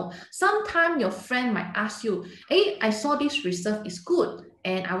know. Sometimes your friend might ask you, hey, I saw this reserve is good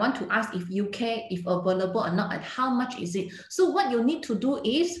and I want to ask if UK, if available or not, and how much is it? So what you need to do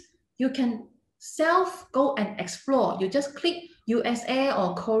is you can go and explore. You just click USA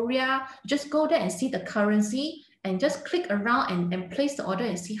or Korea, just go there and see the currency and just click around and place the order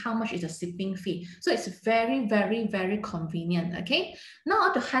and see how much is the shipping fee. So it's very, very, very convenient, okay? Now I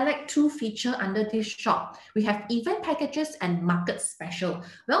want to highlight two features under this shop. We have event packages and market special.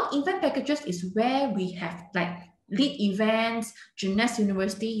 Well, event packages is where we have like lead events, Jeunesse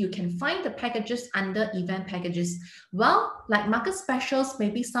University, you can find the packages under event packages. Well, like market specials,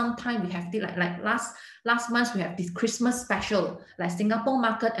 maybe sometime we have the like last month we have this Christmas special, like Singapore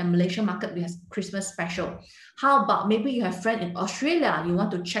market and Malaysia market, we have Christmas special. How about maybe you have friend in Australia, you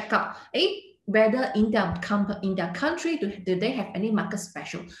want to check out, whether in their country, do they have any market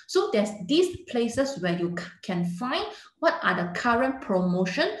special? So there's these places where you can find what are the current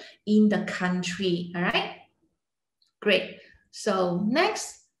promotion in the country, all right? Great. So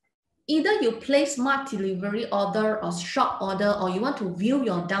next, either you place smart delivery order or shop order, or you want to view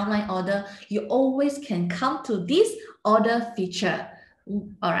your downline order, you always can come to this order feature.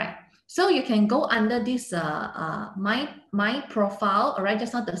 All right. So you can go under this my profile, all right,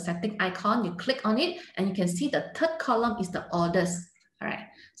 just not the setting icon, you click on it and you can see the third column is the orders. All right.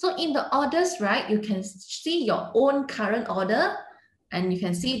 So in the orders, right, you can see your own current order and you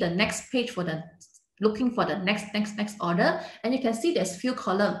can see the next page for the looking for the next order, and you can see there's few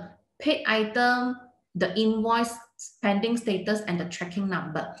columns: paid item, the invoice, pending status, and the tracking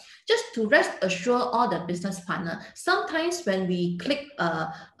number. Just to rest assure all the business partner, sometimes when we click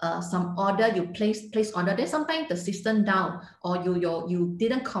some order, you place order, then sometimes the system down or you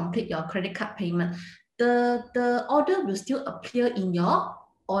didn't complete your credit card payment, the order will still appear in your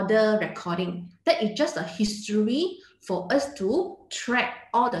order recording. That is just a history for us to track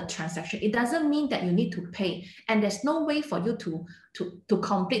all the transactions. It doesn't mean that you need to pay, and there's no way for you to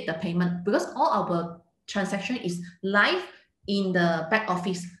complete the payment because all our transaction is live in the back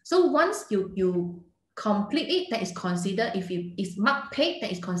office. So once you complete it, that is considered, if it is marked paid,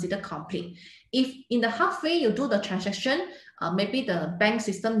 that is considered complete. If in the halfway you do the transaction, maybe the bank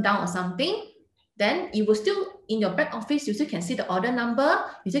system down or something, then you will still, in your back office, you still can see the order number,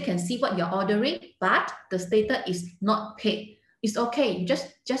 you still can see what you're ordering, but the status is not paid. It's okay,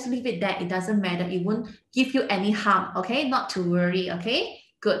 just leave it there. It doesn't matter. It won't give you any harm, okay? Not to worry, okay?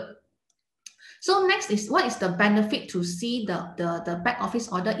 Good. So next is, what is the benefit to see the back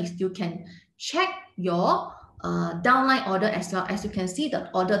office order is you can check your downline order as well. As you can see, the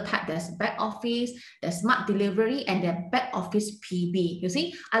order type, there's back office, there's smart delivery, and the back office PB. You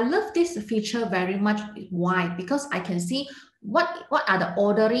see, I love this feature very much. Why? Because I can see what are the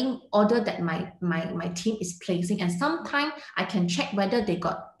order that my team is placing, and sometimes I can check whether they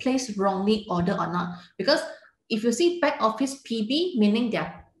got placed wrongly order or not. Because if you see back office PB, meaning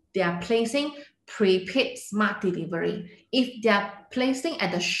they are placing prepaid smart delivery. If they are placing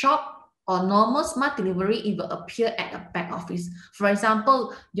at the shop or normal smart delivery, it will appear at the back office. For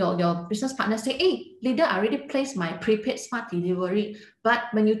example, your business partner say, hey, leader, I already placed my prepaid smart delivery. But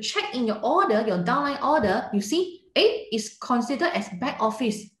when you check in your order, your downline order, you see, it's considered as back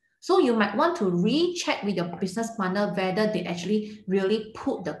office. So you might want to recheck with your business partner whether they actually really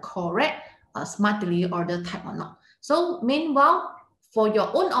put the correct smart delivery order type or not. So meanwhile, for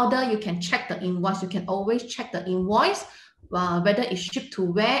your own order, you can check the invoice. You can always check the invoice, whether it's shipped to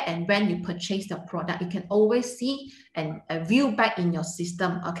where and when you purchase the product. You can always see and view back in your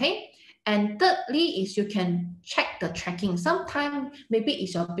system, okay? And thirdly is you can check the tracking. Sometimes maybe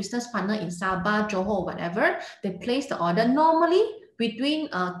it's your business partner in Sabah, Johor, whatever, they place the order. Normally, between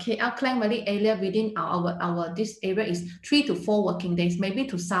KL, Klang Valley area, within our this area is 3 to 4 working days. Maybe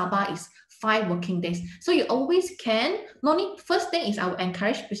to Sabah is 5 working days. So you always can, first thing is I will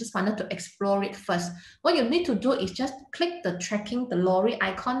encourage business partner to explore it first. What you need to do is just click the tracking, the lorry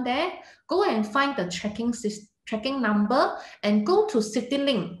icon there, go and find the tracking number and go to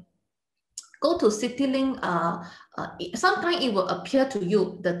CityLink. Go to CityLink, sometimes it will appear to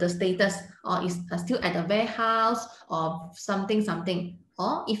you the status, or is still at the warehouse or something.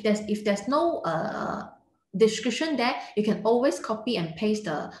 Or if there's no description there, you can always copy and paste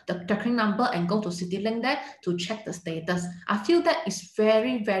the tracking number and go to CityLink there to check the status. I feel that is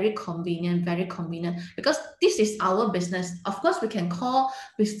very, very convenient, because this is our business. Of course, we can call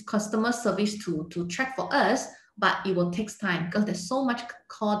with customer service to track for us, but it will take time because there's so much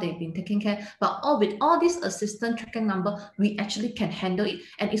call they've been taking care. But with all this assistant tracking number, we actually can handle it,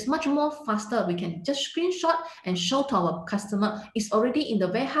 and it's much more faster. We can just screenshot and show to our customer it's already in the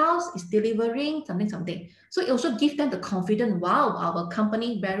warehouse, it's delivering something. So it also gives them the confidence. Wow, our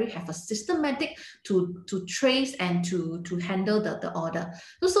company have a systematic to trace and to handle the order.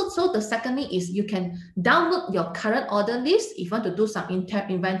 So the secondly is you can download your current order list if you want to do some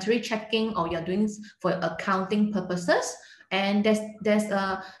inventory checking, or you're doing for accounting purposes. And there's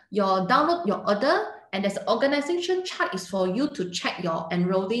your download your order, and there's an organization chart is for you to check your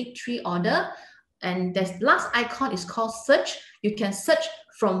enrollee tree order. And there's last icon is called search. You can search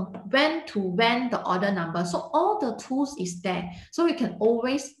from when to when the order number. So all the tools is there. So you can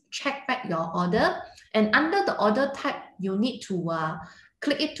always check back your order. And under the order type, you need to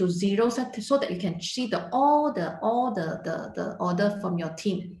click it to 0 so that you can see all the order from your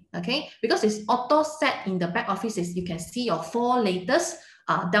team. Okay, because it's auto set in the back office, you can see your 4 latest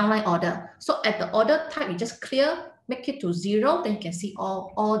downline order. So at the order type, you just make it to 0, then you can see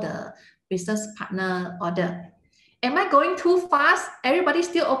all the business partner order. Am I going too fast? Everybody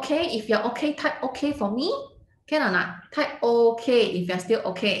still okay? If you're okay, type okay for me. Can or not? Type okay if you're still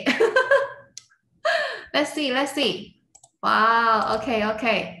okay. Let's see. Wow,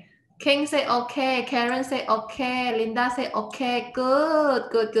 okay. King say okay, Karen say okay, Linda say okay.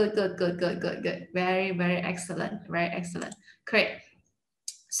 Good. Very, very excellent. Great.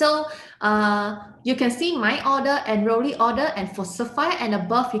 So you can see my order, enrollee order, and for Sapphire and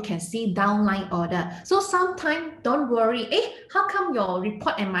above, you can see downline order. So sometimes don't worry, how come your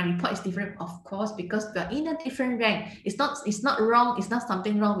report and my report is different? Of course, because we are in a different rank. It's not wrong. It's not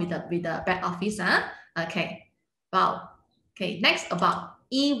something wrong with the back office. Okay. Wow. Okay. Next about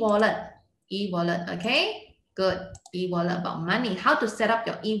e-wallet. Okay. Good. E-wallet, about money. How to set up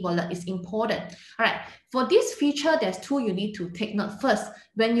your e-wallet is important. All right. For this feature, there's 2 you need to take note. First,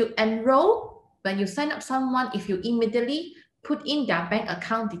 when you enroll, when you sign up someone, if you immediately put in their bank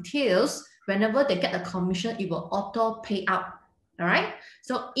account details, whenever they get a commission, it will auto pay out. All right.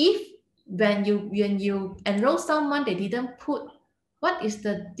 So when you enroll someone, they didn't put, what is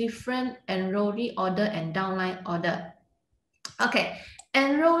the different enrollee order and downline order? Okay.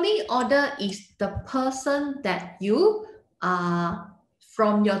 Enrollee order is the person that you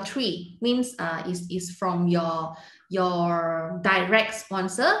from your tree, means is from your direct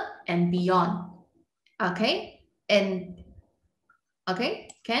sponsor and beyond. Okay, and okay,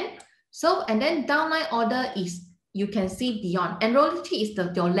 can. So, and then downline order is, you can see beyond. And royalty is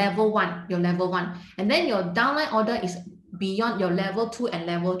your level 1, and then your downline order is beyond your level 2 and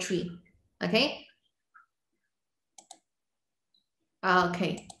level 3. Okay.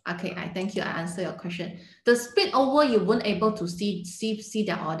 Okay, I thank you. I answer your question. The split over, you won't able to see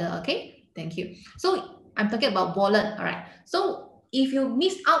the order. Okay, thank you. So I'm talking about wallet. All right. So if you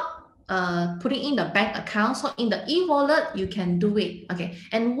miss out putting in the bank account, so in the e-wallet you can do it. Okay.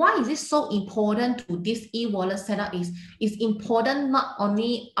 And why is it so important to this e-wallet setup? Is important not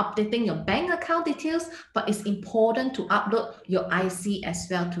only updating your bank account details, but it's important to upload your IC as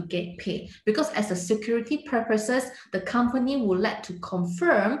well to get paid. Because as a security purposes, the company will like to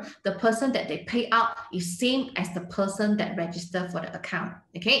confirm the person that they pay out is same as the person that registered for the account.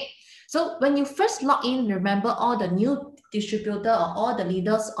 Okay. So when you first log in, remember all the new distributor or all the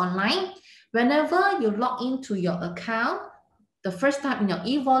leaders online, whenever you log into your account, the first time in your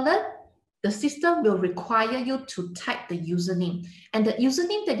e-wallet, the system will require you to type the username. And the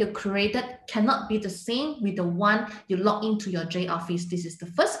username that you created cannot be the same with the one you log into your Joffice. This is the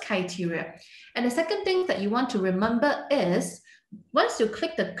first criteria. And the second thing that you want to remember is, once you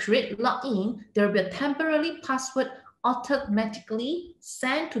click the create login, there will be a temporary password automatically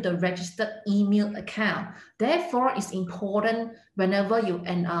sent to the registered email account. Therefore, it's important whenever you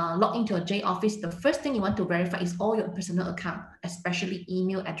log into your Joffice, the first thing you want to verify is all your personal account, especially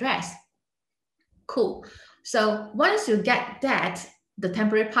email address. Cool. So once you get that, the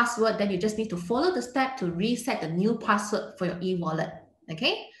temporary password, then you just need to follow the step to reset the new password for your e-wallet.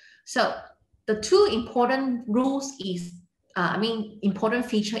 Okay. So the two important rules is, important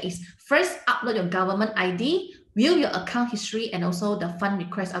feature is, first, upload your government ID, view your account history, and also the fund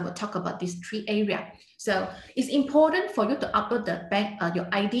request. I will talk about these 3 areas. So it's important for you to upload the bank, your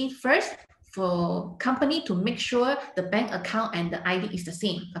ID first, for company to make sure the bank account and the ID is the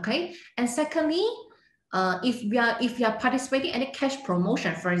same. Okay. And secondly, if you are participating in any cash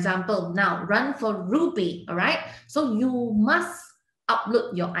promotion, for example, now run for Ruby, all right? So you must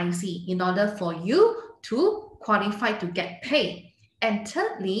upload your IC in order for you to qualify to get paid. And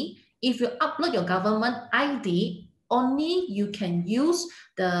thirdly, if you upload your government ID, only you can use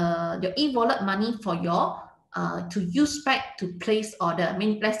your e-wallet money for your to use back to place order. I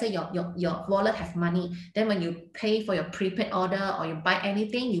mean, let's say your wallet have money, then when you pay for your prepaid order or you buy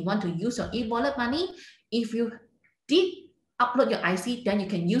anything, you want to use your e-wallet money. If you did upload your IC, then you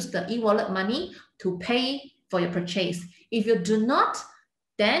can use the e-wallet money to pay for your purchase. If you do not,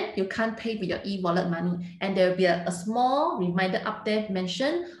 then you can't pay with your e-wallet money. And there will be a small reminder up there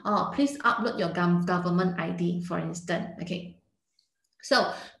mentioned, please upload your government ID, for instance. Okay.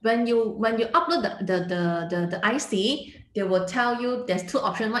 So when you upload the IC, they will tell you there's 2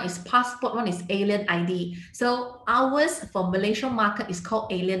 options. One is passport, one is alien ID. So ours for Malaysian market is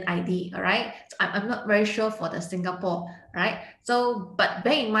called alien ID. All right. So I'm not very sure for the Singapore, right? So, but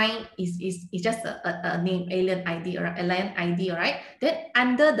bear in mind, it's just a name, alien ID or alien ID. All right. Then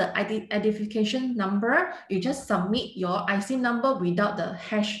under the identification number, you just submit your IC number without the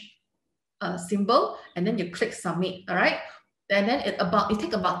hash symbol, and then you click submit. All right. And then it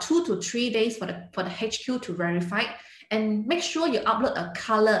takes about 2 to 3 days for the HQ to verify, and make sure you upload a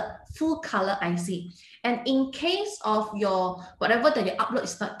full color IC. And in case of your whatever that you upload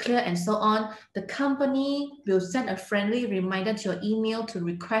is not clear and so on, the company will send a friendly reminder to your email to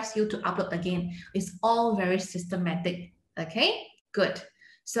request you to upload again. It's all very systematic. Okay, good.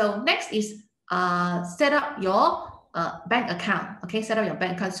 So next is set up your bank account. Okay, set up your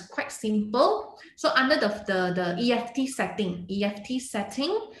bank account. It's quite simple. So under the EFT setting,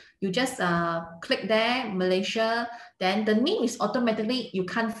 you just click there, Malaysia. Then the name is automatically, you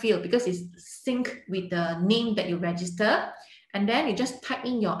can't fill because it's synced with the name that you register. And then you just type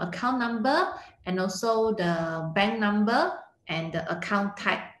in your account number and also the bank number and the account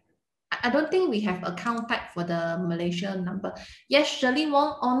type. I don't think we have account type for the Malaysia number. Yes, Shirley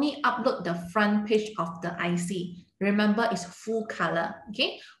Wong only upload the front page of the IC. Remember, it's full color.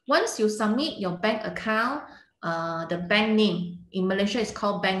 Okay. Once you submit your bank account, the bank name in Malaysia is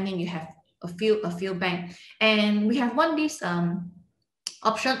called bank name. You have a few bank, and we have this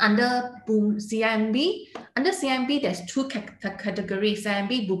option under CIMB. Under CIMB, there's 2 categories: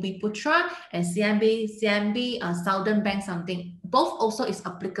 CIMB Bumi-Putra and CIMB Southern Bank something. Both also is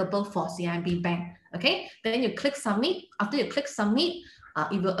applicable for CIMB Bank. Okay. Then you click submit. After you click submit,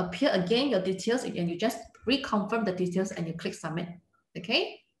 it will appear again your details, and you just reconfirm the details and you click submit.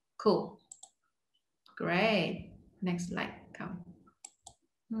 Okay, cool, great. Next slide, come.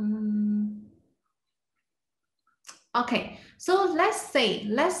 Okay, so let's say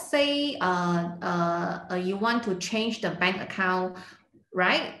you want to change the bank account,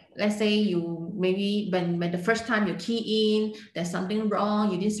 right? Let's say you maybe when the first time you key in, there's something wrong,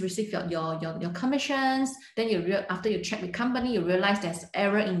 you didn't receive your commissions, then after you check the company, you realize there's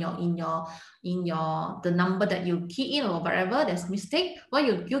error in the number that you key in or whatever, there's mistake. What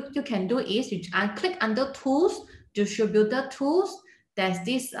you can do is you click under tools, distributor tools. There's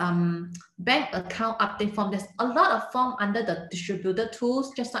this bank account update form. There's a lot of form under the distributor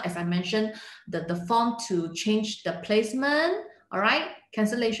tools. Just as I mentioned, the form to change the placement, all right,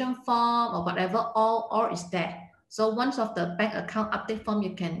 cancellation form or whatever, all is there. So once of the bank account update form,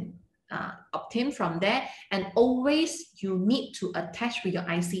 you can obtain from there. And always you need to attach with your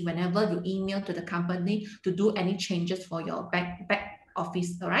IC whenever you email to the company to do any changes for your back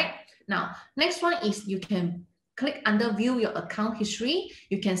office, all right? Now, next one is you can click under view your account history.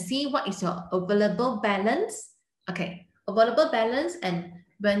 You can see what is your available balance. Okay, available balance. And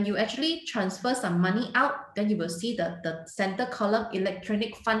when you actually transfer some money out, then you will see the center column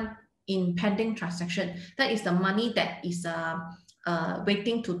electronic fund in pending transaction. That is the money that is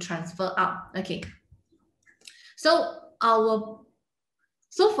waiting to transfer out. Okay. So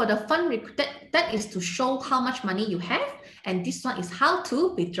for the fund, that is to show how much money you have. And this one is how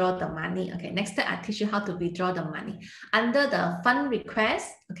to withdraw the money. Okay, next step, I teach you how to withdraw the money. Under the fund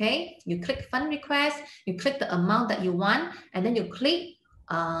request, okay, you click fund request, you click the amount that you want, and then you click,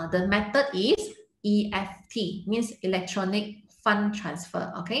 the method is EFT, means electronic fund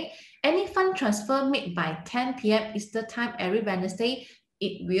transfer, okay? Any fund transfer made by 10 p.m. Eastern time every Wednesday,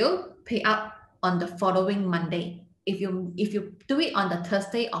 it will pay out on the following Monday. If you do it on the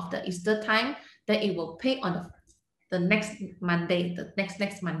Thursday of the Easter time, then it will pay on the next Monday, the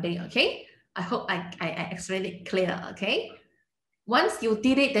next Monday, okay? I hope I explained it clear, okay? Once you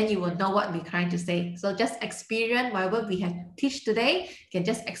did it, then you will know what we're trying to say. So just experience whatever we have teach today, you can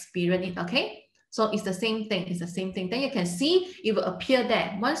just experience it, okay? So it's the same thing, it's the same thing. Then you can see, it will appear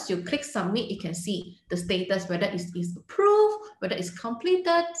there. Once you click submit, you can see the status, whether it's approved, whether it's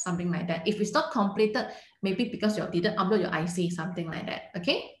completed, something like that. If it's not completed, maybe because you didn't upload your IC, something like that,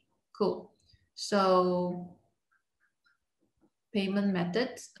 okay? Cool. So, payment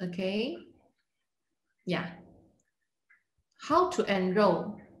methods, okay? Yeah. How to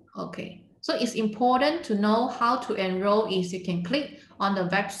enroll, okay. So it's important to know how to enroll is you can click on the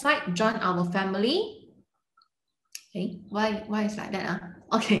website, join our family. Okay, why is like that?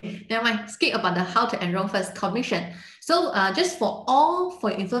 Okay, never mind, skip about the how to enroll first, commission. So just for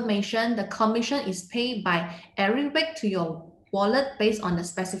your information, the commission is paid by every week to your wallet based on the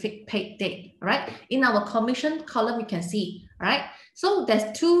specific paid date, right? In our commission column, you can see, right? So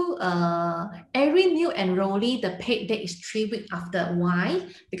there's two, every new enrollee, the paid date is 3 weeks after. Why?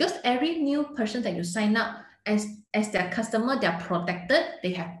 Because every new person that you sign up as their customer, they're protected.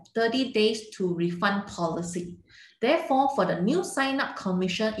 They have 30 days to refund policy. Therefore, for the new sign-up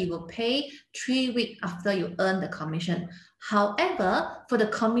commission, it will pay 3 weeks after you earn the commission. However, for the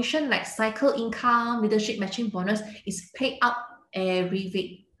commission like cycle income, leadership matching bonus, is paid out every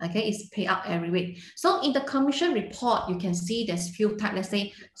week. Okay, it's paid out every week. So in the commission report, you can see there's few types. Let's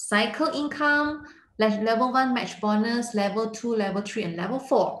say cycle income, level 1 match bonus, level 2, level 3, and level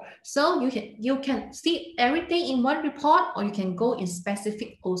 4. So you can see everything in one report, or you can go in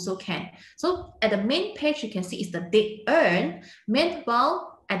specific also can. So at the main page, you can see is the date earned.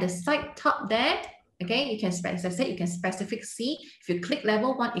 Meanwhile, at the side top there, okay, you can you can specific see. If you click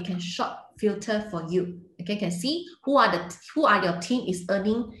level 1, it can short filter for you. Okay, you can see who are your team is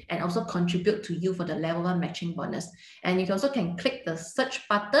earning and also contribute to you for the level 1 matching bonus. And you also can click the search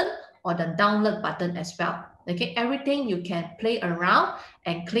button or the download button as well. Okay, everything you can play around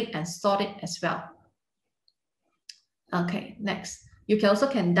and click and sort it as well. Okay, next. You can also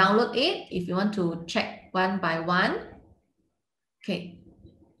download it if you want to check one by one. Okay,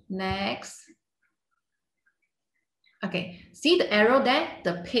 next. Okay, see the arrow there,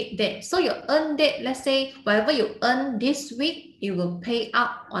 the paid date. So your earn date, let's say whatever you earn this week, it will pay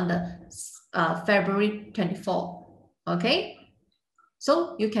out on the February 24. Okay,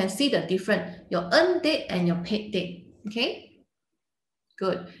 so you can see the difference, your earn date and your paid date. Okay,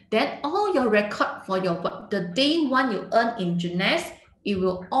 good. Then all your record for the day 1 you earn in Jeunesse,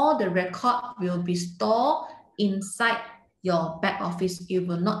 all the record will be stored inside your back office. It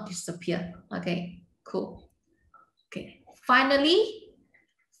will not disappear. Okay, cool. Okay, finally,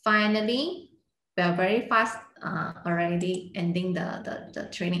 we are very fast already ending the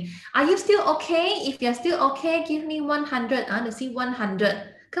training. Are you still okay? If you're still okay, give me 100. I want to see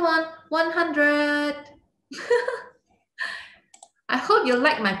 100. Come on, 100. I hope you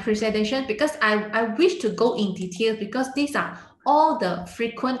like my presentation because I wish to go in detail because these are all the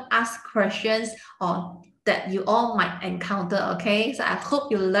frequent asked questions or that you all might encounter, okay? So I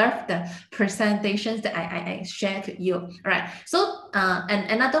hope you love the presentations that I shared with you. All right, so and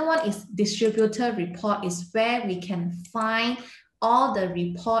another one is distributor report is where we can find all the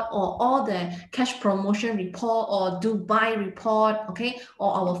report or all the cash promotion report or Dubai report, okay,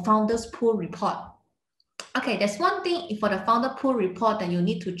 or our founders pool report. Okay, there's one thing for the founder pool report that you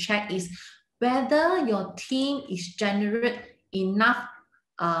need to check is whether your team is generate enough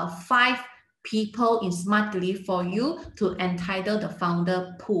 5 people in smart delivery for you to entitle the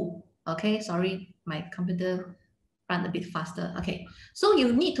founder pool. Okay, sorry, my computer run a bit faster. Okay, so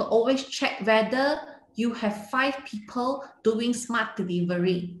you need to always check whether you have 5 people doing smart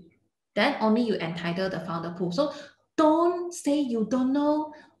delivery. Then only you entitle the founder pool. So don't say you don't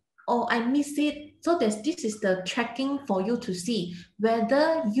know, oh, I miss it. So this is the tracking for you to see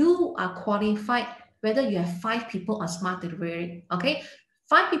whether you are qualified, whether you have 5 people on smart delivery. Okay,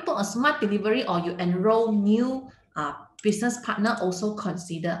 5 people on smart delivery or you enroll new business partner also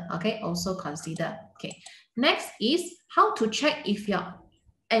consider. Okay, also consider. Okay, next is how to check if you're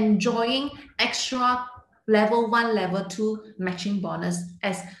enjoying extra level 1, level 2 matching bonus.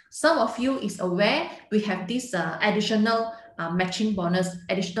 As some of you is aware, we have this additional matching bonus,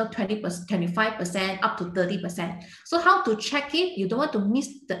 additional 20%, 25%, up to 30%. So how to check it? You don't want to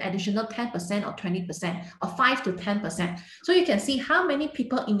miss the additional 10% or 20% or 5 to 10%. So you can see how many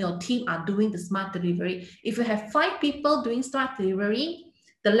people in your team are doing the smart delivery. If you have 5 people doing smart delivery,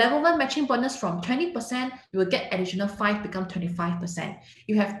 the level 1 matching bonus from 20%, you will get additional 5 become 25%.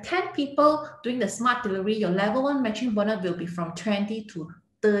 You have 10 people doing the smart delivery, your level 1 matching bonus will be from 20 to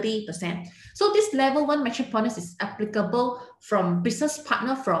 30%. So this level 1 matching bonus is applicable from business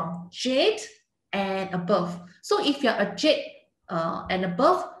partner from Jade and above. So if you're a Jade and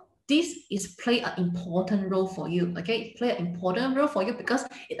above, this is play an important role for you. Okay, play an important role for you because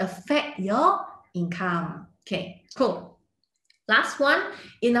it affects your income. Okay, cool. Last one,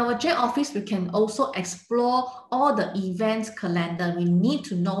 in our J office, we can also explore all the events calendar. We need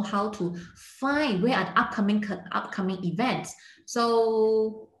to know how to find where are the upcoming events.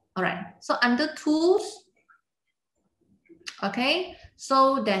 So, all right. So under tools, okay.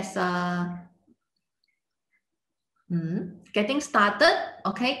 So there's getting started.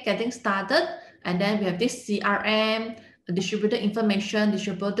 Okay, getting started, and then we have this CRM, distributor information,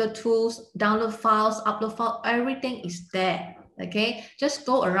 distributor tools, download files, upload files. Everything is there. Okay, just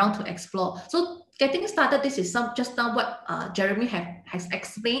go around to explore. So getting started, this is just now what Jeremy has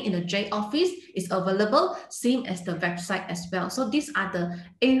explained in the J office is available, same as the website as well. So these are the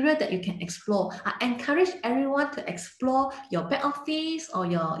areas that you can explore. I encourage everyone to explore your back office or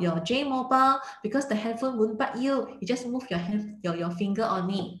your J mobile because the handphone won't bite you. You just move your finger on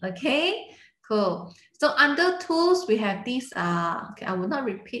it. Okay, cool. So under tools, we have this. Okay, I will not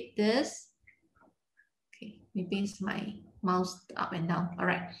repeat this. Okay, maybe it's my mouse up and down. All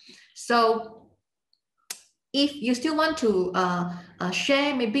right. So if you still want to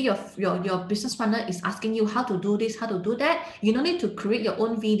share, maybe your business partner is asking you how to do this, how to do that. You don't need to create your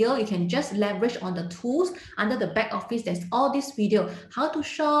own video. You can just leverage on the tools under the back office. There's all this video, how to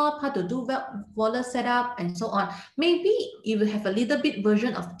shop, how to do wallet setup, and so on. Maybe you will have a little bit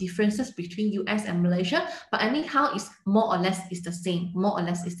version of differences between US and Malaysia, but anyhow, it's more or less is the same. More or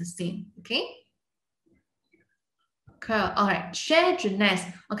less is the same. Okay. Okay, all right, share Jeunesse.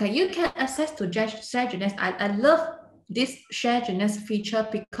 Okay, you can access to share Jeunesse. I love this share Jeunesse feature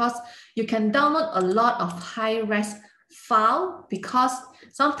because you can download a lot of high-res file because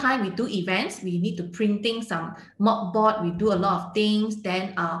sometimes we do events, we need to printing some mock board, we do a lot of things.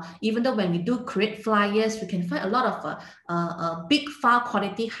 Then even though when we do create flyers, we can find a lot of big file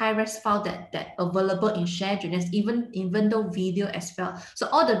quality high-res file that available in share Jeunesse, even though video as well. So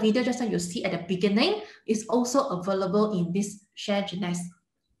all the video just like you see at the beginning is also available in this share Jeunesse.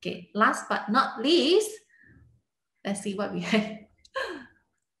 Okay, last but not least, let's see what we have.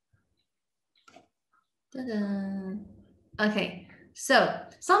 Okay, so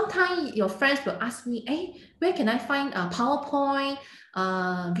sometimes your friends will ask me, hey, where can I find PowerPoint,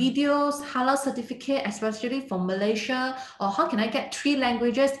 videos, halal certificate, especially from Malaysia, or how can I get 3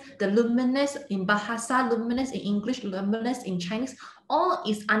 languages, the Luminous in Bahasa, Luminous in English, Luminous in Chinese, all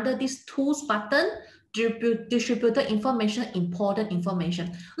is under this tools button, distributor information, important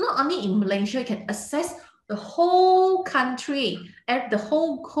information. Not only in Malaysia, you can access the whole country, the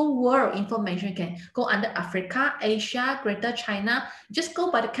whole world information. You can go under Africa, Asia, Greater China. Just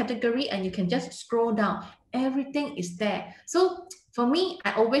go by the category and you can just scroll down. Everything is there. So For me,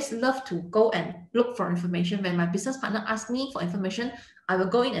 I always love to go and look for information. When my business partner asks me for information, I will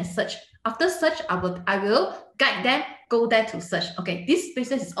go in and search. After search, I will guide them, go there to search. Okay, this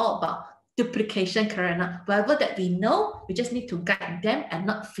business is all about duplication, correct? Whatever that we know, we just need to guide them and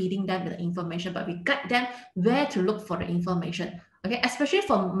not feeding them with the information, but we guide them where to look for the information. Okay, especially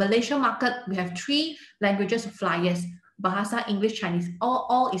for Malaysia market, we have 3 languages of flyers: Bahasa, English, Chinese.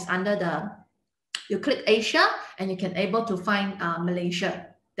 All is under the, you click Asia and you can able to find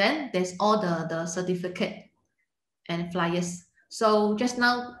Malaysia. Then there's all the certificate and flyers. So just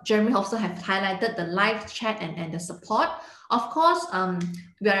now, Jeremy also have highlighted the live chat and the support. Of course,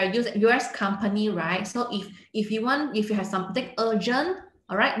 we are a US company, right? So if you have something urgent,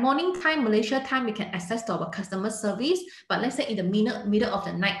 all right, morning time, Malaysia time, we can access to our customer service. But let's say in the middle of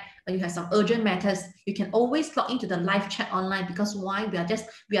the night, you have some urgent matters, you can always log into the live chat online, because why?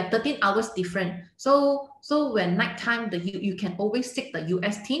 We are 13 hours different. So when nighttime, you can always seek the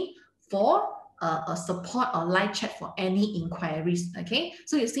US team for a support or live chat for any inquiries. Okay,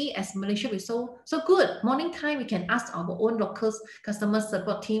 so you see, as Malaysia, we're so good. Morning time, we can ask our own local customer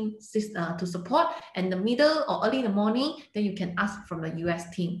support team to support, and the middle or early in the morning, then you can ask from the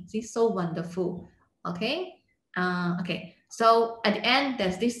US team. See, so wonderful. Okay, okay. So at the end,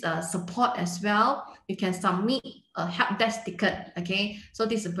 there's this support as well. You can submit a help desk ticket. Okay, so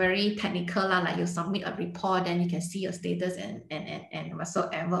this is very technical, like you submit a report, then you can see your status and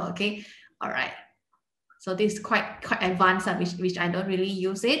whatsoever. Okay. All right, so this is quite advanced, which I don't really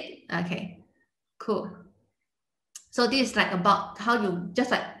use it. Okay, cool. So this is like about how you just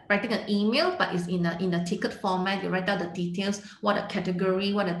like writing an email, but it's in a ticket format. You write down the details, what a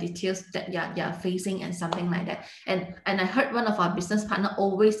category, what are the details that you're facing, and something like that. And I heard one of our business partner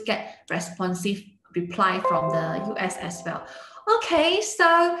always get responsive reply from the US as well. Okay,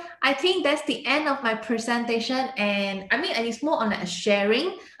 so I think that's the end of my presentation, and I mean, and it's more on a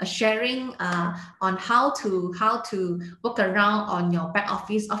sharing on how to work around on your back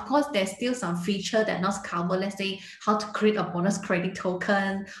office. Of course, there's still some feature that not covered. Let's say how to create a bonus credit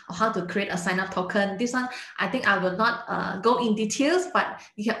token or how to create a sign-up token. This one, I think I will not go in details, but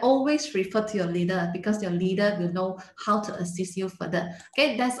you can always refer to your leader, because your leader will know how to assist you further.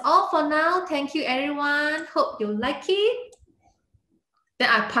 Okay, that's all for now. Thank you, everyone. Hope you like it. Then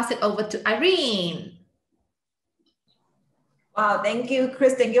I pass it over to Irene. Wow, thank you,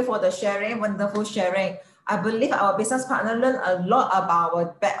 Chris. Thank you for the sharing, wonderful sharing. I believe our business partner learned a lot about our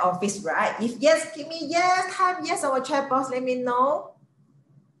back office, right? If yes, give me yes, type yes, our chat box, let me know.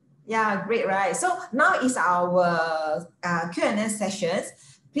 Yeah, great, right? So now is our Q&A sessions.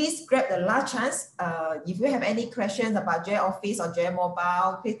 Please grab the last chance. If you have any questions about Joffice or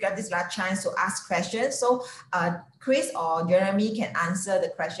Jmobile, please grab this last chance to ask questions. So Chris or Jeremy can answer the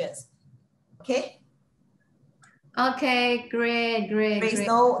questions. Okay? Okay, great.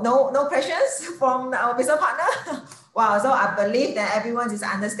 No questions from our business partner? Wow, so I believe that everyone is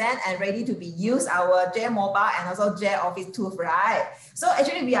understand and ready to be use our Jmobile and also Joffice tools, right? So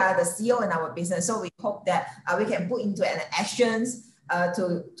actually we are the CEO in our business, so we hope that we can put into an actions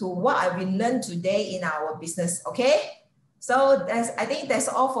to what we learned today in our business, okay? So I think that's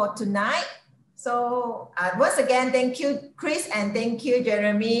all for tonight. So once again, thank you, Chris, and thank you,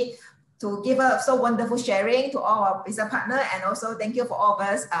 Jeremy, to give us so wonderful sharing to all our business partner, and also thank you for all of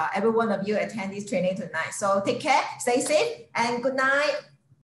us, every one of you attend this training tonight. So take care, stay safe, and good night.